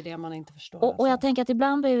sakerna. Det är det man inte förstår. Och jag tänker att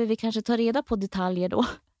ibland behöver vi kanske ta reda på detaljer då.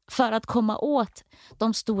 För att komma åt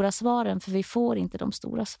de stora svaren. För vi får inte de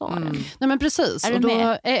stora svaren. Nej men precis. Är du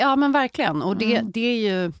med? Ja men verkligen. Och det är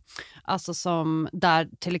ju alltså som där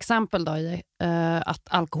till exempel då att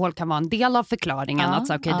alkohol kan vara en del av förklaringen. Att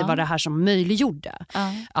så, det var det här som möjliggjorde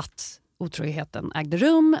att otroheten ägde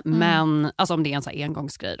rum. Men alltså om det är en så här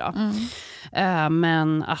engångsgrej då.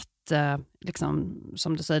 Men att liksom,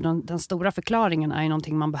 som du säger, den stora förklaringen är ju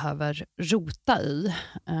någonting man behöver rota i.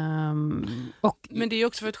 Men det är ju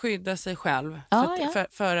också för att skydda sig själv.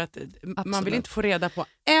 För att man Absolut. vill inte få reda på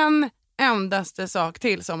en endaste sak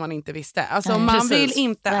till som man inte visste. Alltså man vill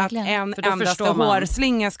inte verkligen. Att en endaste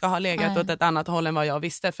hårslinga ska ha legat åt ett annat håll än vad jag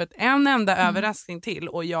visste. För att en enda överraskning till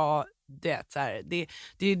och jag... Det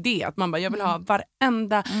är ju det att man bara, jag vill ha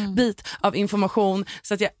varenda bit av information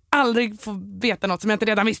så att jag aldrig får veta något som jag inte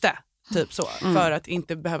redan visste. Typ så, för att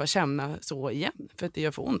inte behöva känna så igen, för att det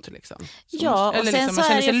gör för ont liksom. Ja, eller liksom, man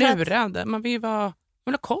känner sig lurad, man vill ha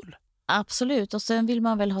koll. Absolut, och sen vill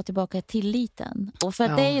man väl ha tillbaka tilliten. Och för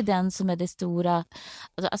det är ju den som är det stora,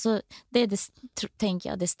 alltså det är tänker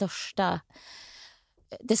jag, det största,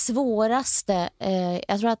 det svåraste.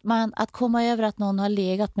 Jag tror att komma över att någon har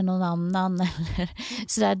legat med någon annan eller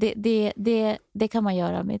sådär, det kan man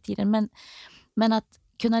göra med tiden. Men att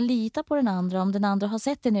kunna lita på den andra, om den andra har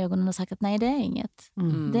sett den i ögonen och sagt att nej, det är inget.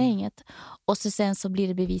 Det är inget. Och sen så blir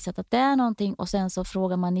det bevisat att det är någonting och sen så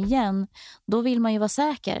frågar man igen. Då vill man ju vara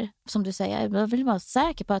säker, som du säger. Då vill man vara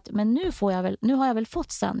säker på att men nu har jag väl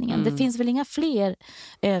fått sanningen. Det finns väl inga fler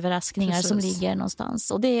överraskningar som ligger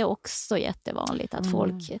någonstans. Och det är också jättevanligt att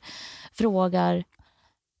folk frågar.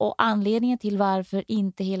 Och anledningen till varför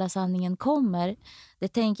inte hela sanningen kommer, det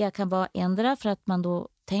tänker jag kan vara ändra för att man då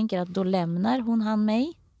tänker att då lämnar han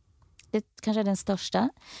mig. Det kanske är den största.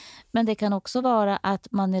 Men det kan också vara att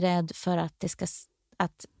man är rädd för att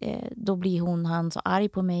då blir han så arg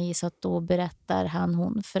på mig så att då berättar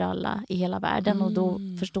hon för alla i hela världen och då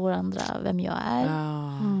förstår andra vem jag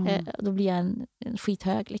är. Då blir jag en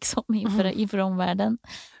skithög liksom inför omvärlden.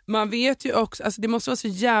 Man vet ju också, alltså det måste vara så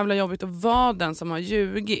jävla jobbigt att vara den som har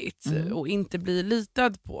ljugit och inte bli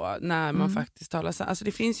litad på när man faktiskt talar sanning. Alltså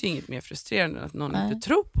det finns ju inget mer frustrerande än att någon inte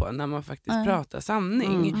tror på när man faktiskt pratar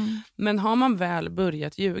sanning. Men har man väl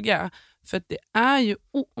börjat ljuga, för att det är ju,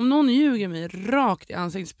 om någon ljuger mig rakt i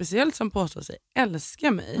ansiktet, speciellt som påstår sig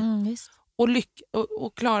älska mig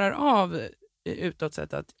och klarar av utåt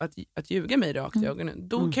sett att ljuga mig rakt i ögonen,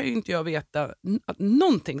 då kan ju inte jag veta att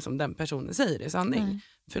någonting som den personen säger är sanning.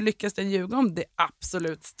 För lyckas den ljuga om det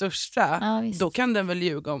absolut största, då kan den väl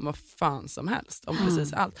ljuga om vad fan som helst, om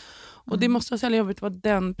precis allt. Och det måste vara så jobbigt vad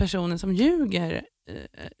den personen som ljuger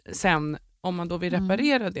sen, om man då vill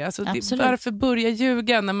reparera det. Alltså varför börja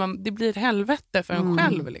ljuga när det blir ett helvete för en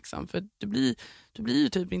själv liksom? För du blir ju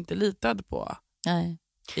typ inte litad på. Nej.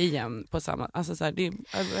 Igen på samma, alltså så här, det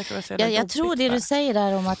verkar vara så jag tror det du säger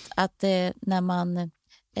där om att när man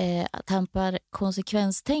tappar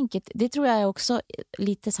konsekvenstänket. Det tror jag är också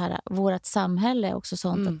lite så här, vårt samhälle är också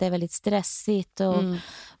sånt att det är väldigt stressigt och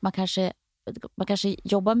man kanske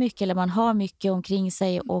jobbar mycket eller man har mycket omkring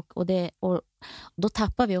sig och då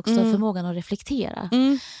tappar vi också förmågan att reflektera.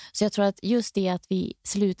 Så jag tror att just det att vi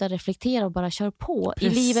slutar reflektera och bara kör på i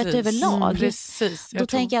livet överlag. Då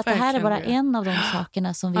tänker jag att det här är bara en av de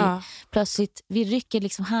sakerna som vi plötsligt, vi rycker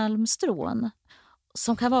liksom halmstrån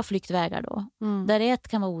som kan vara flyktvägar då. Där ett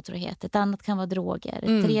kan vara otrohet, ett annat kan vara droger,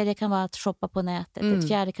 ett tredje kan vara att shoppa på nätet, ett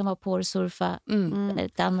fjärde kan vara porrsurfa,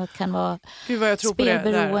 ett annat kan vara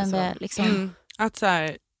spelberoende. Alltså. Liksom. Att så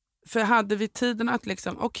här, för hade vi tiden att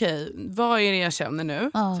liksom, okej, vad är det jag känner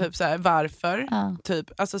nu? Typ så här, varför?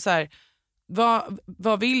 Typ, alltså så här,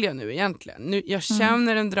 vad vill jag nu egentligen? Nu, jag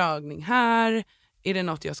känner en dragning här. Är det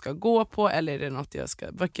något jag ska gå på eller är det något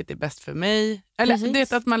vilket är bäst för mig? Eller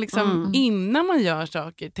det att man liksom innan man gör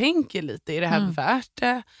saker tänker lite, är det här värt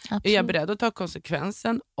det? Absolut. Är jag beredd att ta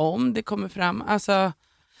konsekvensen om det kommer fram? Alltså,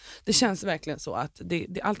 det känns verkligen så att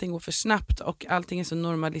allting går för snabbt och allting är så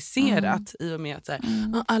normaliserat i och med att så här,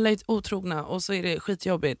 alla är otrogna och så är det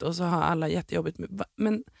skitjobbigt och så har alla jättejobbigt.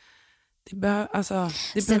 Men det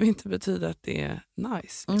behöver inte betyda att det är nice.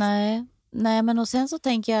 Liksom. Nej, men och sen så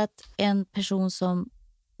tänker jag att en person som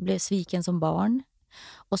blev sviken som barn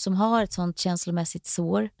och som har ett sånt känslomässigt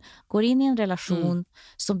sår går in i en relation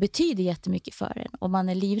som betyder jättemycket för en och man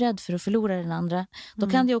är livrädd för att förlora den andra. Då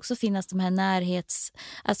kan det också finnas de här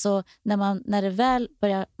alltså när det väl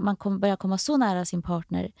börjar komma så nära sin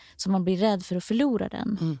partner som man blir rädd för att förlora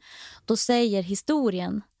den. Då säger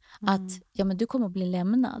historien att men du kommer att bli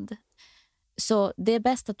lämnad. Så det är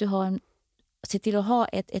bäst att du har se till att ha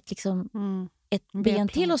ett ben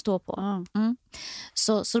till att stå på.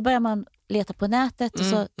 Så börjar man leta på nätet och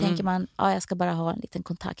så tänker man, jag ska bara ha en liten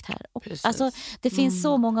kontakt här. Och, alltså, det finns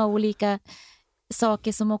så många olika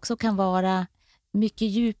saker som också kan vara mycket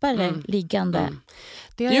djupare liggande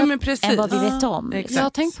än vad vi vet om. Jag har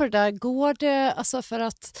tänkt på det där, går det, alltså för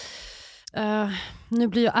att nu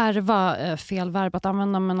blir ju ärva fel verb att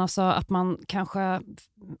använda, men alltså att man kanske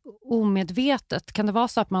omedvetet, kan det vara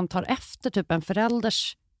så att man tar efter typ en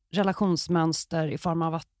förälders relationsmönster i form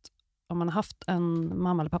av att om man har haft en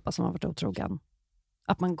mamma eller pappa som har varit otrogen,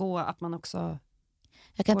 att man också...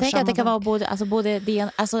 Jag kan tänka att det kan vara både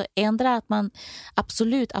det, alltså ändra att man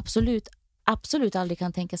absolut aldrig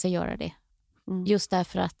kan tänka sig göra det. Just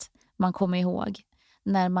därför att man kommer ihåg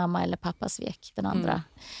när mamma eller pappa svek den andra.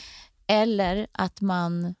 Eller att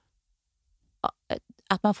man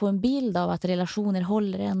får en bild av att relationer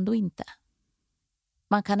håller ändå inte.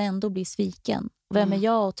 Man kan ändå bli sviken. Vem är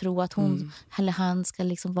jag att tro att hon eller han ska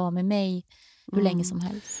liksom vara med mig hur länge som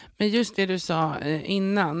helst. Men just det du sa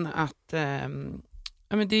innan att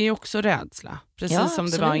men det är också rädsla. Precis som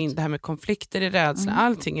det var det här med konflikter i rädsla.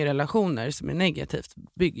 Allting i relationer som är negativt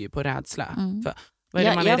bygger ju på rädsla. För, vad är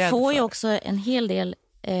det man är rädd får för? ju också en hel del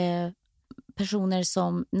personer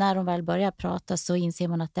som när de väl börjar prata så inser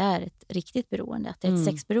man att det är ett riktigt beroende. Att det är ett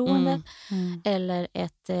sexberoende eller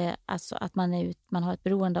alltså att man har ett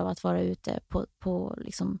beroende av att vara ute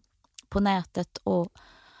på nätet och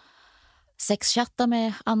sexchatta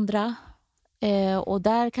med andra. Och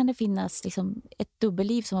där kan det finnas liksom ett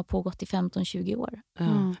dubbelliv som har pågått i 15-20 år.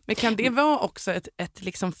 Men kan det vara också ett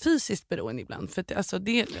liksom fysiskt beroende ibland? För att, alltså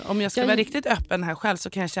om jag ska vara riktigt öppen här själv så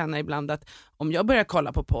kan jag känna ibland att om jag börjar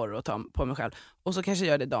kolla på porr och ta på mig själv och så kanske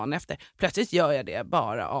jag gör det dagen efter. Plötsligt gör jag det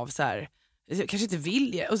bara av så här, jag kanske inte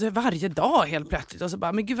vill och så varje dag helt plötsligt och så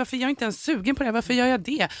bara, men gud varför är jag inte ens sugen på det? Varför gör jag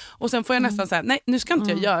det? Och sen får jag nästan så här, nej nu ska inte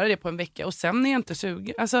jag göra det på en vecka och sen är jag inte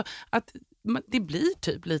sugen. Alltså att det blir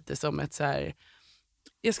typ lite som ett så här,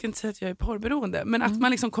 jag ska inte säga att jag är porrberoende, men att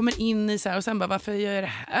man liksom kommer in i så här och sen bara, varför gör jag det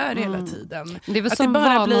här hela tiden? Det är väl att som det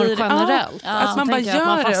bara vanor blir, generellt. att man bara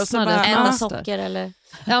gör det och så bara äta socker eller...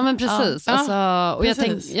 Ja men precis. Alltså, och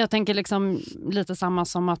jag tänker liksom lite samma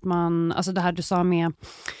som att man, alltså det här du sa med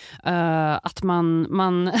att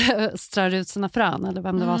man strör ut sina frön, eller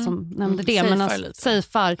vem det var som nämnde det. Men alltså,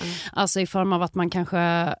 safear, alltså i form av att man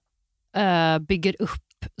kanske bygger upp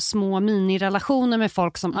små minirelationer med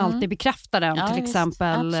folk som alltid bekräftar den. Till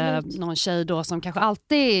exempel någon tjej då som kanske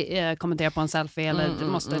alltid kommenterar på en selfie eller det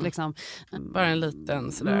måste liksom... Bara en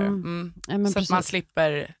liten sådär. Så att man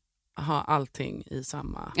slipper ha allting i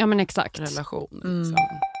samma relation. Liksom.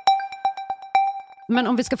 Men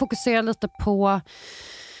om vi ska fokusera lite på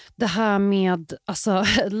det här med alltså,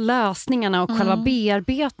 lösningarna och själva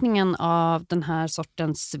bearbetningen av den här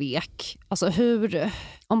sortens svek. Alltså hur,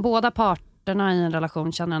 om båda parterna i en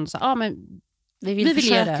relation känner ändå så men vi vill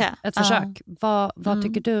ge det ett försök. Vad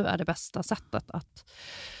tycker du är det bästa sättet att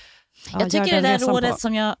Jag tycker det där rådet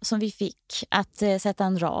som vi fick, att sätta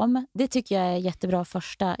en ram, det tycker jag är jättebra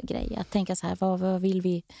första grej. Att tänka så här, vad vill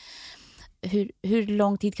vi, hur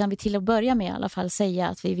lång tid kan vi till att börja med i alla fall säga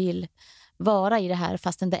att vi vill vara i det här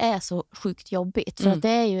fastän det är så sjukt jobbigt. För att det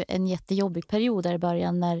är ju en jättejobbig period där i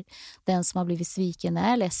början när den som har blivit sviken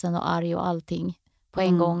är ledsen och arg och allting på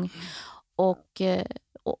en gång.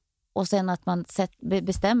 Och sen att man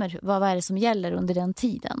bestämmer vad är det som gäller under den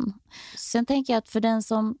tiden. Sen tänker jag att för den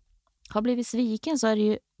som har blivit sviken så är det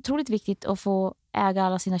ju otroligt viktigt att få äga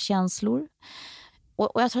alla sina känslor.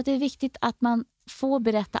 Och jag tror att det är viktigt att man får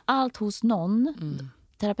berätta allt hos någon,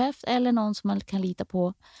 terapeut eller någon som man kan lita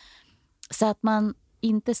på. Så att man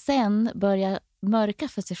inte sen börjar mörka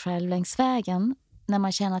för sig själv längs vägen. När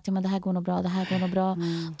man känner att men det här går nog bra, det här går nog bra.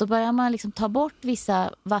 Då börjar man liksom ta bort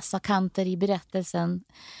vissa vassa kanter i berättelsen.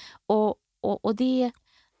 Och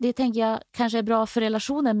det tänker jag kanske är bra för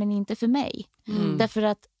relationen men inte för mig. Därför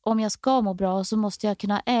att om jag ska må bra så måste jag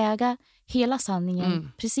kunna äga hela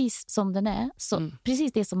sanningen precis som den är. Så,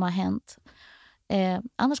 precis det som har hänt.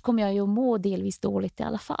 Annars kommer jag ju att må delvis dåligt i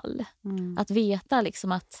alla fall. Att veta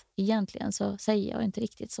liksom att egentligen så säger jag inte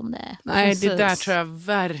riktigt som det är. Nej, Precis. det där tror jag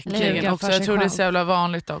verkligen också. Jag tror det är så jävla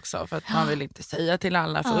vanligt också. För att man vill inte säga till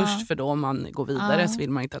alla först. För då om man går vidare så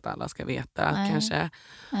vill man inte att alla ska veta kanske.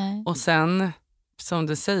 Och sen, som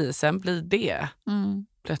du säger, sen blir det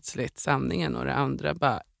plötsligt sanningen. Och det andra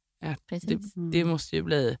bara, det måste ju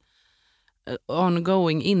bli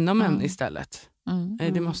ongoing inom en istället.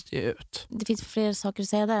 Det måste ju ut. Det finns fler saker att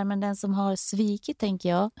säga där, men den som har svikit, tänker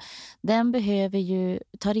jag, den behöver ju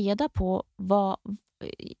ta reda på vad...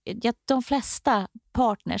 De flesta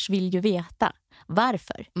partners vill ju veta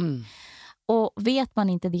varför. Och vet man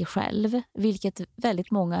inte det själv, vilket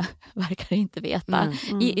väldigt många verkar inte veta,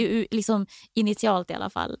 liksom initialt i alla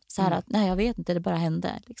fall, så här att nej, jag vet inte, det bara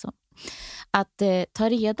hände. Liksom. Att ta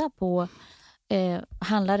reda på,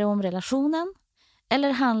 handlar det om relationen?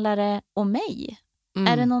 Eller handlar det om mig?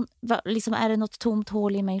 Är det något tomt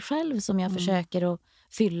hål i mig själv som jag försöker att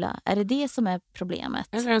fylla? Är det som är problemet?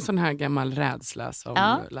 Eller en sån här gammal rädsla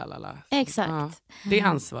som lalala. Exakt. Ja, det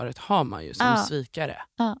ansvaret har man ju som svikare.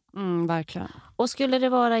 Ja. Verkligen. Och skulle det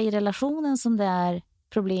vara i relationen som det är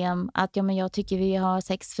problem, att men jag tycker vi har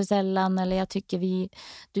sex för sällan, eller jag tycker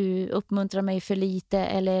du uppmuntrar mig för lite,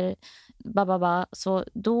 eller så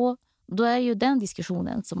då är ju den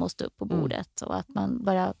diskussionen som måste upp på bordet och att man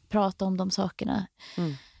börjar prata om de sakerna.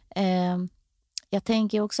 Jag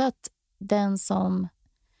tänker också att den som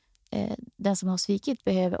har svikit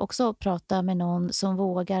behöver också prata med någon som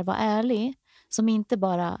vågar vara ärlig, som inte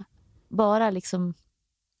bara liksom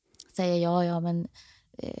säger men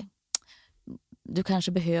du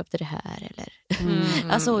kanske behövde det här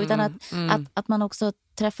eller utan att man också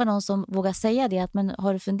träffar någon som vågar säga det, att man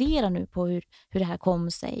har funderat nu på hur det här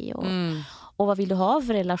kom sig och vad vill du ha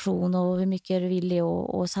för relation och hur mycket är du villig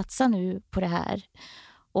att satsa nu på det här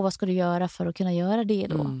och vad ska du göra för att kunna göra det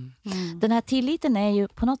då. Den här tilliten är ju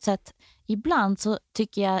på något sätt, ibland så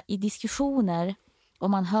tycker jag i diskussioner,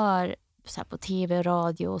 om man hör så här på tv och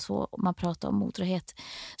radio och så, om man pratar om otrohet,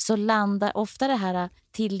 så landar ofta det här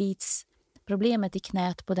tillitsproblemet i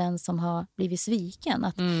knät på den som har blivit sviken.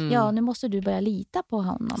 Att nu måste du börja lita på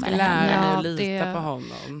honom. Ska lära dig att lita på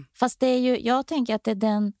honom. Fast det är ju, jag tänker att det är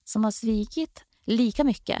den som har svikit lika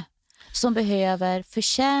mycket som behöver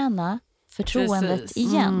förtjäna förtroendet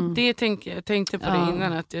igen. Det tänkte på det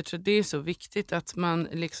innan, att jag tror det är så viktigt att man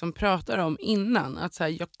liksom pratar om innan. Att så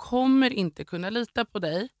här, jag kommer inte kunna lita på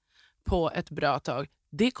dig på ett bra tag.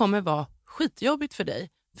 Det kommer vara skitjobbigt för dig.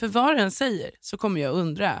 För vad den säger så kommer jag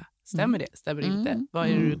undra, stämmer det? Stämmer det inte? Vad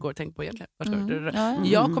är det du går och tänker på egentligen?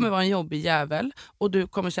 Jag kommer vara en jobbig jävel och du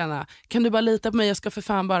kommer känna, kan du bara lita på mig? Jag ska för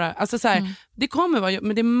fan bara... Alltså så här, det kommer vara,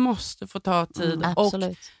 men det måste få ta tid.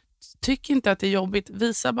 Absolut. Och tyck inte att det är jobbigt.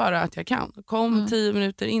 Visa bara att jag kan. Kom 10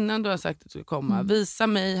 minuter innan du har sagt att du ska komma. Visa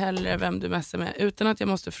mig hellre vem du messar med utan att jag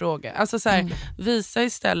måste fråga. Alltså så här, visa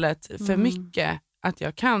istället för mycket att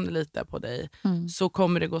jag kan lita på dig, så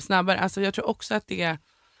kommer det gå snabbare. Alltså jag tror också att det är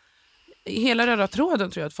hela röda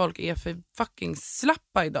tråden, tror jag att folk är för fucking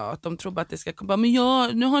slappa idag. Att de tror att det ska komma, men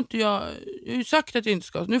nu har inte jag har sagt att jag inte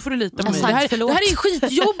ska, nu får du lita på mig. Det här är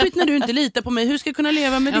skitjobbigt när du inte litar på mig. Hur ska jag kunna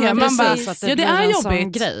leva med det? Man bara, det är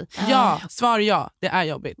jobbigt. Ja, svar ja, det är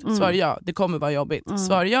jobbigt. Svar ja, det kommer vara jobbigt.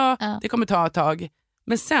 Svar ja, det kommer ta ett tag.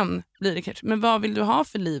 Men sen blir det kanske, men vad vill du ha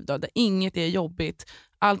för liv då? Där inget är jobbigt,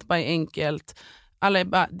 allt bara är enkelt.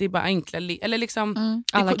 Det är bara enkla eller liksom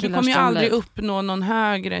det kommer ju aldrig uppnå någon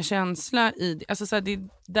högre känsla i det. Alltså så här, det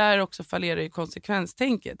där också fallerar ju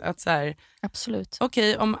konsekvenstänket att så här, absolut.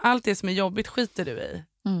 Okej, om allt det som är jobbigt skiter du i,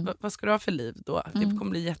 Vad ska du ha för liv då? Det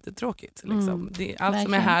kommer bli jättetråkigt. Liksom. Allt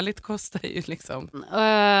som är härligt kostar ju liksom.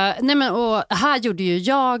 Nej men, och här gjorde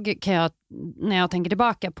ju när jag tänker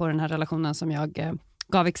tillbaka på den här relationen som jag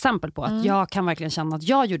gav exempel på, att jag kan verkligen känna att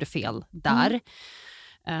jag gjorde fel där.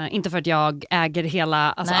 Inte för att jag äger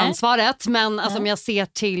hela ansvaret, men om jag ser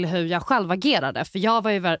till hur jag själv agerade. För jag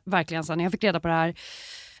var ju verkligen så när jag fick reda på det här,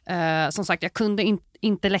 som sagt, jag kunde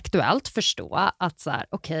intellektuellt förstå att så här,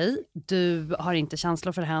 okej, du har inte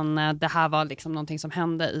känslor för henne. Det här var liksom någonting som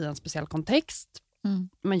hände i en speciell kontext.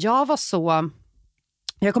 Men jag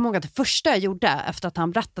kommer ihåg att det första jag gjorde efter att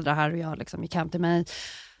han berättade det här och jag liksom gick hem till mig,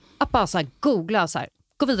 att bara så här, googla och så här,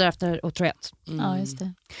 gå vidare efter otrohet. Ja, just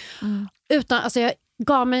det. Utan, jag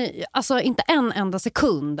gav mig inte en enda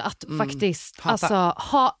sekund att faktiskt hata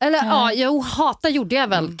gjorde jag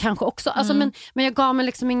väl kanske också, men jag gav mig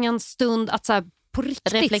liksom ingen stund att så här, på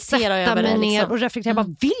riktigt reflektera sätta mig ner liksom. och reflektera,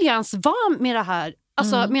 bara, vill jag ens vara med det här?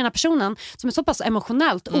 Med den här personen som är så pass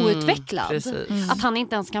emotionellt outvecklad att han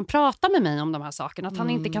inte ens kan prata med mig om de här sakerna, att han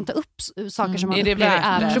inte kan ta upp saker som han upplever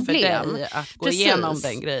är problem. För dig att gå igenom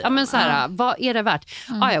den grejen? Ja, men så här, vad är det värt?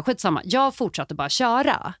 Skitsamma. Jag fortsatte bara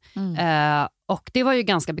köra. Och det var ju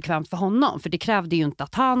ganska bekvämt för honom, för det krävde ju inte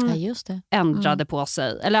att han ändrade på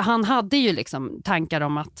sig. Eller han hade ju liksom tankar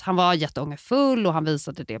om att han var jätteångerfull och han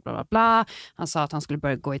visade det bla bla bla. Han sa att han skulle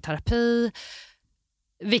börja gå i terapi.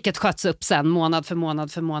 Vilket sköts upp sen månad för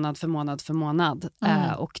månad.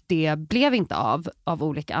 Och det blev inte av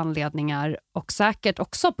olika anledningar. Och säkert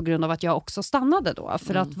också på grund av att jag också stannade då.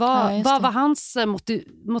 För att vad var hans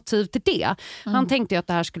motiv till det? Han tänkte ju att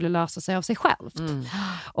det här skulle lösa sig av sig självt.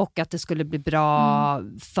 Och att det skulle bli bra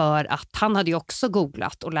för att han hade ju också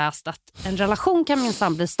googlat och läst att en relation kan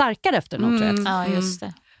minsann bli starkare efter en otrohet. Ja, just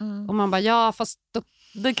det. Och man bara, fast då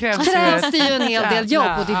det krävs det ju en hel del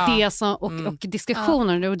jobb och det är det som, och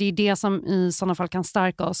diskussioner och det är det som i sådana fall kan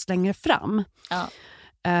stärka oss längre fram.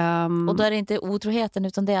 Och då är det inte otroheten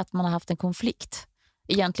utan det är att man har haft en konflikt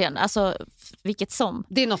egentligen, vilket som.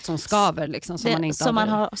 Det är något som skaver liksom, som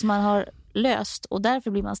man har löst och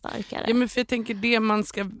därför blir man starkare. Ja, men för jag tänker det man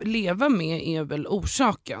ska leva med är väl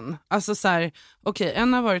orsaken. Alltså så här, okej,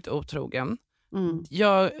 en har varit otrogen.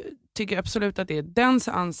 Jag tycker absolut att det är dens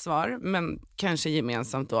ansvar, men kanske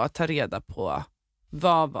gemensamt då att ta reda på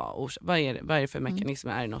vad är det för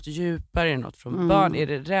mekanismer? Är det något djupare? Är det något från barn? Är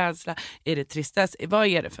det rädsla? Är det tristess? Vad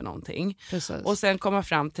är det för någonting? Precis. Och sen komma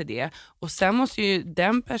fram till det. Och sen måste ju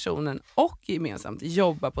den personen och gemensamt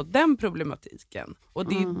jobba på den problematiken. Och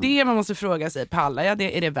det är det man måste fråga sig. Pallar jag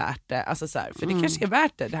det? Är det värt det? Alltså så här, för det kanske är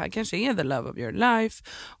värt det. Det här kanske är the love of your life.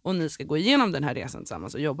 Och ni ska gå igenom den här resan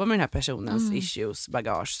tillsammans och jobba med den här personens issues,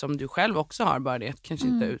 bagage som du själv också har. Bara det kanske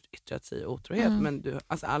inte yttrat sig i otrohet. Men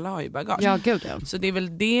alla har ju bagage. Ja, gud, ja. Så det är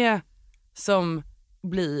väl det som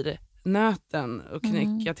blir nöten och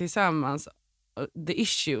knäcka tillsammans the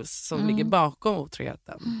issues som ligger bakom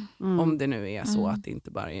otroheten. Om det nu är så att det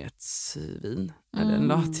inte bara är ett svin eller en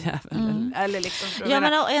latjävel. Eller liksom,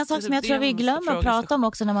 men en sak som jag tror vi glömmer att prata om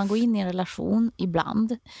också när man går in i en relation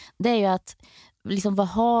ibland, det är ju att liksom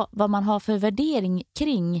vad man har för värdering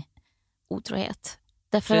kring otrohet.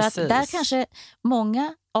 Därför att där kanske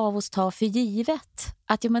många av oss tar för givet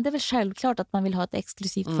att men det är väl självklart att man vill ha ett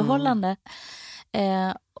exklusivt förhållande.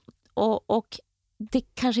 Och det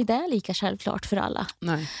kanske inte är lika självklart för alla.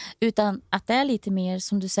 Nej. Utan att det är lite mer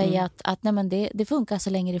som du säger att nej, men det funkar så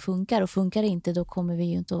länge det funkar, och funkar det inte då kommer vi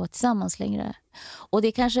ju inte att vara tillsammans längre. Och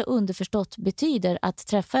det kanske underförstått betyder att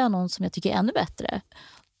träffar jag någon som jag tycker är ännu bättre,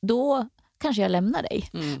 då kanske jag lämnar dig.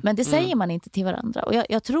 Men det säger man inte till varandra. Och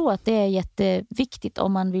jag tror att det är jätteviktigt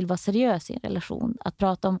om man vill vara seriös i en relation. Att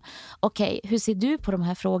prata om, okej, hur ser du på de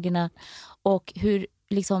här frågorna? Och hur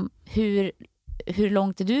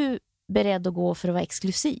långt är du beredd att gå för att vara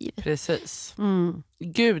exklusiv? Precis.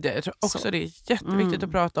 Gud, jag tror också det är jätteviktigt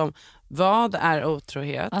att prata om vad är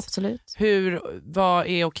otrohet. Absolut. Vad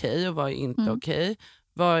är okej och vad är inte okej.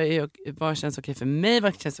 Vad känns okej för mig?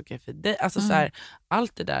 Vad känns okej för dig? Alltså så här,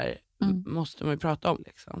 allt det där måste man ju prata om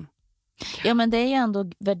liksom. Ja, men det är ju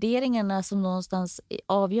ändå värderingarna som någonstans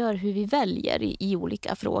avgör hur vi väljer i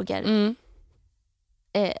olika frågor.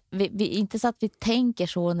 Vi inte så att vi tänker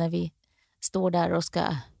så när vi står där och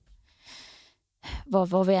ska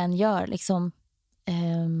vad vi än gör liksom,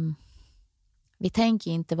 vi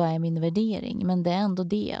tänker inte vad är min värdering, men det är ändå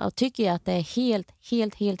det. Och tycker jag att det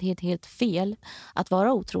är helt fel att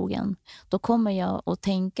vara otrogen, då kommer jag att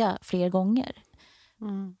tänka fler gånger.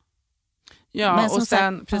 Ja, men och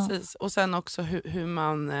sen sagt, precis. Och sen också hur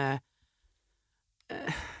man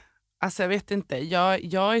alltså jag vet inte,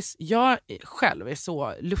 jag själv är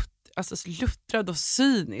så alltså, luttrad och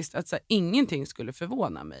cyniskt att så här, ingenting skulle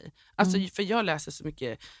förvåna mig. Alltså, för jag läser så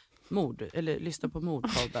mycket mord eller lyssna på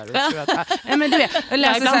mordpoddar och tror att men du vet, jag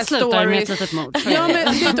läser så här stories med ett litet mord. Ja,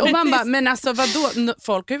 men och man bara, men alltså vadå,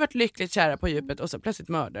 folk har ju varit lyckligt kära på djupet och så plötsligt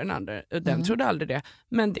mördar den andra, den trodde aldrig det,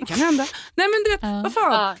 men det kan hända. Nej men du vet, vad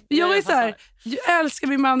fan, jag är så här, jag älskar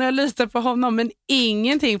min man och jag litar på honom, men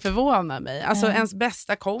ingenting förvånar mig. Alltså ens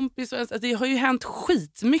bästa kompis och alltså, det har ju hänt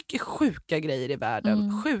skitmycket sjuka grejer i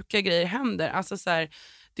världen. Sjuka grejer händer, alltså så här,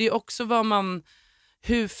 det är också vad man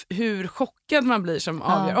hur chockad man blir som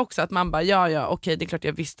avgör också. Att man bara, ja, okej, det är klart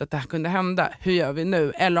jag visste att det här kunde hända. Hur gör vi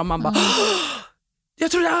nu? Eller om man bara,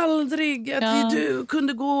 jag trodde aldrig att du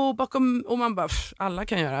kunde gå bakom. Och man bara, alla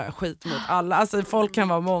kan göra skit mot alla. Alltså folk kan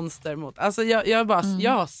vara monster mot. Alltså jag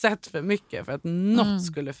har sett för mycket för att något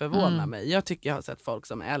skulle förvåna mig. Jag tycker jag har sett folk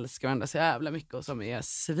som älskar varandra så jävla mycket och som är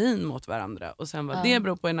svin mot varandra. Och sen vad det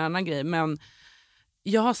beror på en annan grej. Men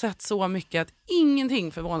jag har sett så mycket att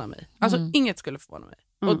ingenting förvånar mig. Alltså inget skulle förvåna mig.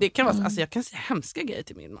 Och det kan vara, alltså jag kan säga hemska grejer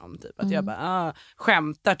till min mamma typ. Att jag bara,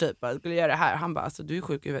 skämtar typ. Jag skulle göra det här. Han bara, alltså du är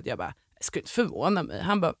sjuk i huvudet. Jag bara, det skulle inte förvåna mig.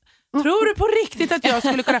 Han bara, tror du på riktigt att jag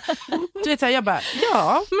skulle kunna... Du vet så här, jag bara,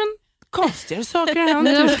 ja men konstigare saker har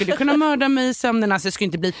hänt. Du skulle kunna mörda mig i sömnen. Alltså jag skulle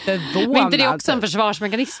inte bli förvånad. Men inte det är också en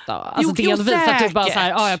försvarsmekanism då? Alltså delvis att du bara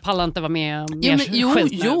såhär, jag pallar inte vara med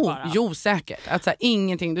Jo, säkert. Att såhär,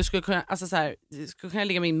 ingenting, du skulle kunna, alltså såhär, du skulle kunna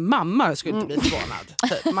ligga med min mamma och skulle inte bli förvånad.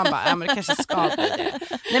 Typ. Man bara, men det kanske ska bli det.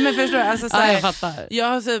 Nej men förstår du, alltså såhär, jag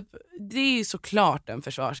fattar. Typ, det är ju såklart en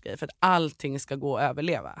försvarsgrej för att allting ska gå att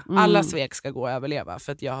överleva. Alla svek ska gå att överleva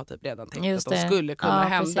för att jag har typ redan tänkt att de skulle kunna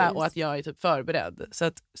hända precis. Och att jag är typ förberedd. Så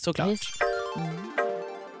att, såklart.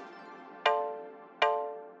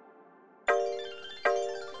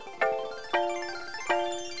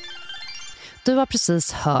 Du har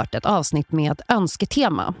precis hört ett avsnitt med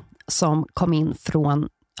önsketema som kom in från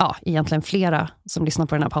egentligen flera som lyssnar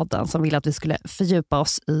på den här podden som vill att vi skulle fördjupa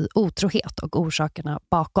oss i otrohet och orsakerna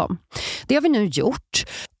bakom. Det har vi nu gjort.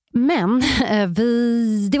 Men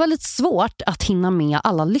det var lite svårt att hinna med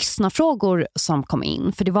alla lyssnarfrågor som kom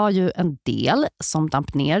in. För det var ju en del som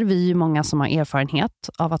damp ner. Vi är ju många som har erfarenhet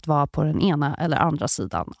av att vara på den ena eller andra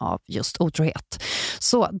sidan av just otrohet.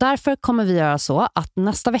 Så därför kommer vi göra så att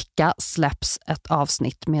nästa vecka släpps ett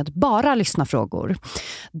avsnitt med bara lyssnarfrågor.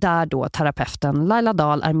 Där då terapeuten Laila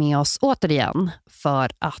Dahl är med oss återigen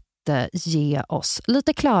för att ge oss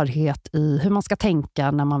lite klarhet i hur man ska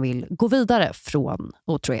tänka när man vill gå vidare från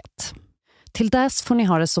otrohet. Till dess får ni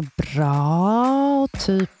ha det så bra och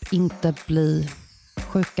typ inte bli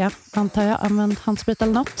sjuka, antar jag. Använd handsprit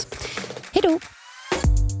eller något. Hej då!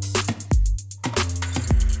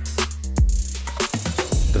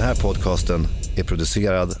 Den här podcasten är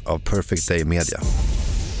producerad av Perfect Day Media.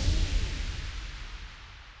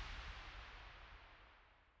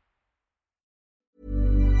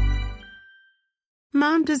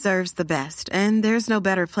 Mom deserves the best, and there's no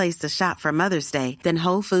better place to shop for Mother's Day than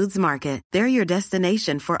Whole Foods Market. They're your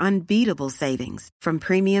destination for unbeatable savings, from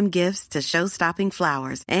premium gifts to show-stopping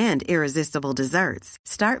flowers and irresistible desserts.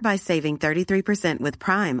 Start by saving 33% with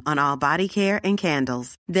Prime on all body care and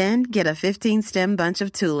candles. Then get a 15-stem bunch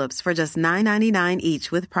of tulips for just $9.99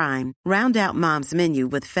 each with Prime. Round out Mom's menu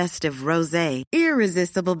with festive rosé,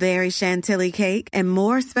 irresistible berry chantilly cake, and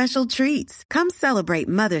more special treats. Come celebrate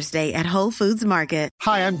Mother's Day at Whole Foods Market.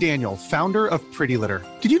 Hi, I'm Daniel, founder of Pretty Litter.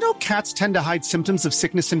 Did you know cats tend to hide symptoms of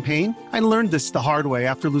sickness and pain? I learned this the hard way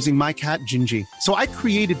after losing my cat, Gingy. So I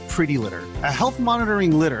created Pretty Litter, a health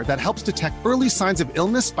monitoring litter that helps detect early signs of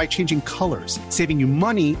illness by changing colors, saving you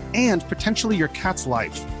money and potentially your cat's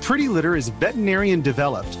life. Pretty Litter is veterinarian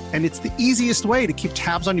developed, and it's the easiest way to keep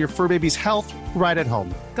tabs on your fur baby's health right at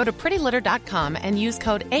home. Go to prettylitter.com and use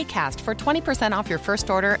code ACAST for 20% off your first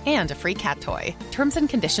order and a free cat toy. Terms and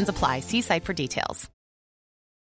conditions apply. See site for details.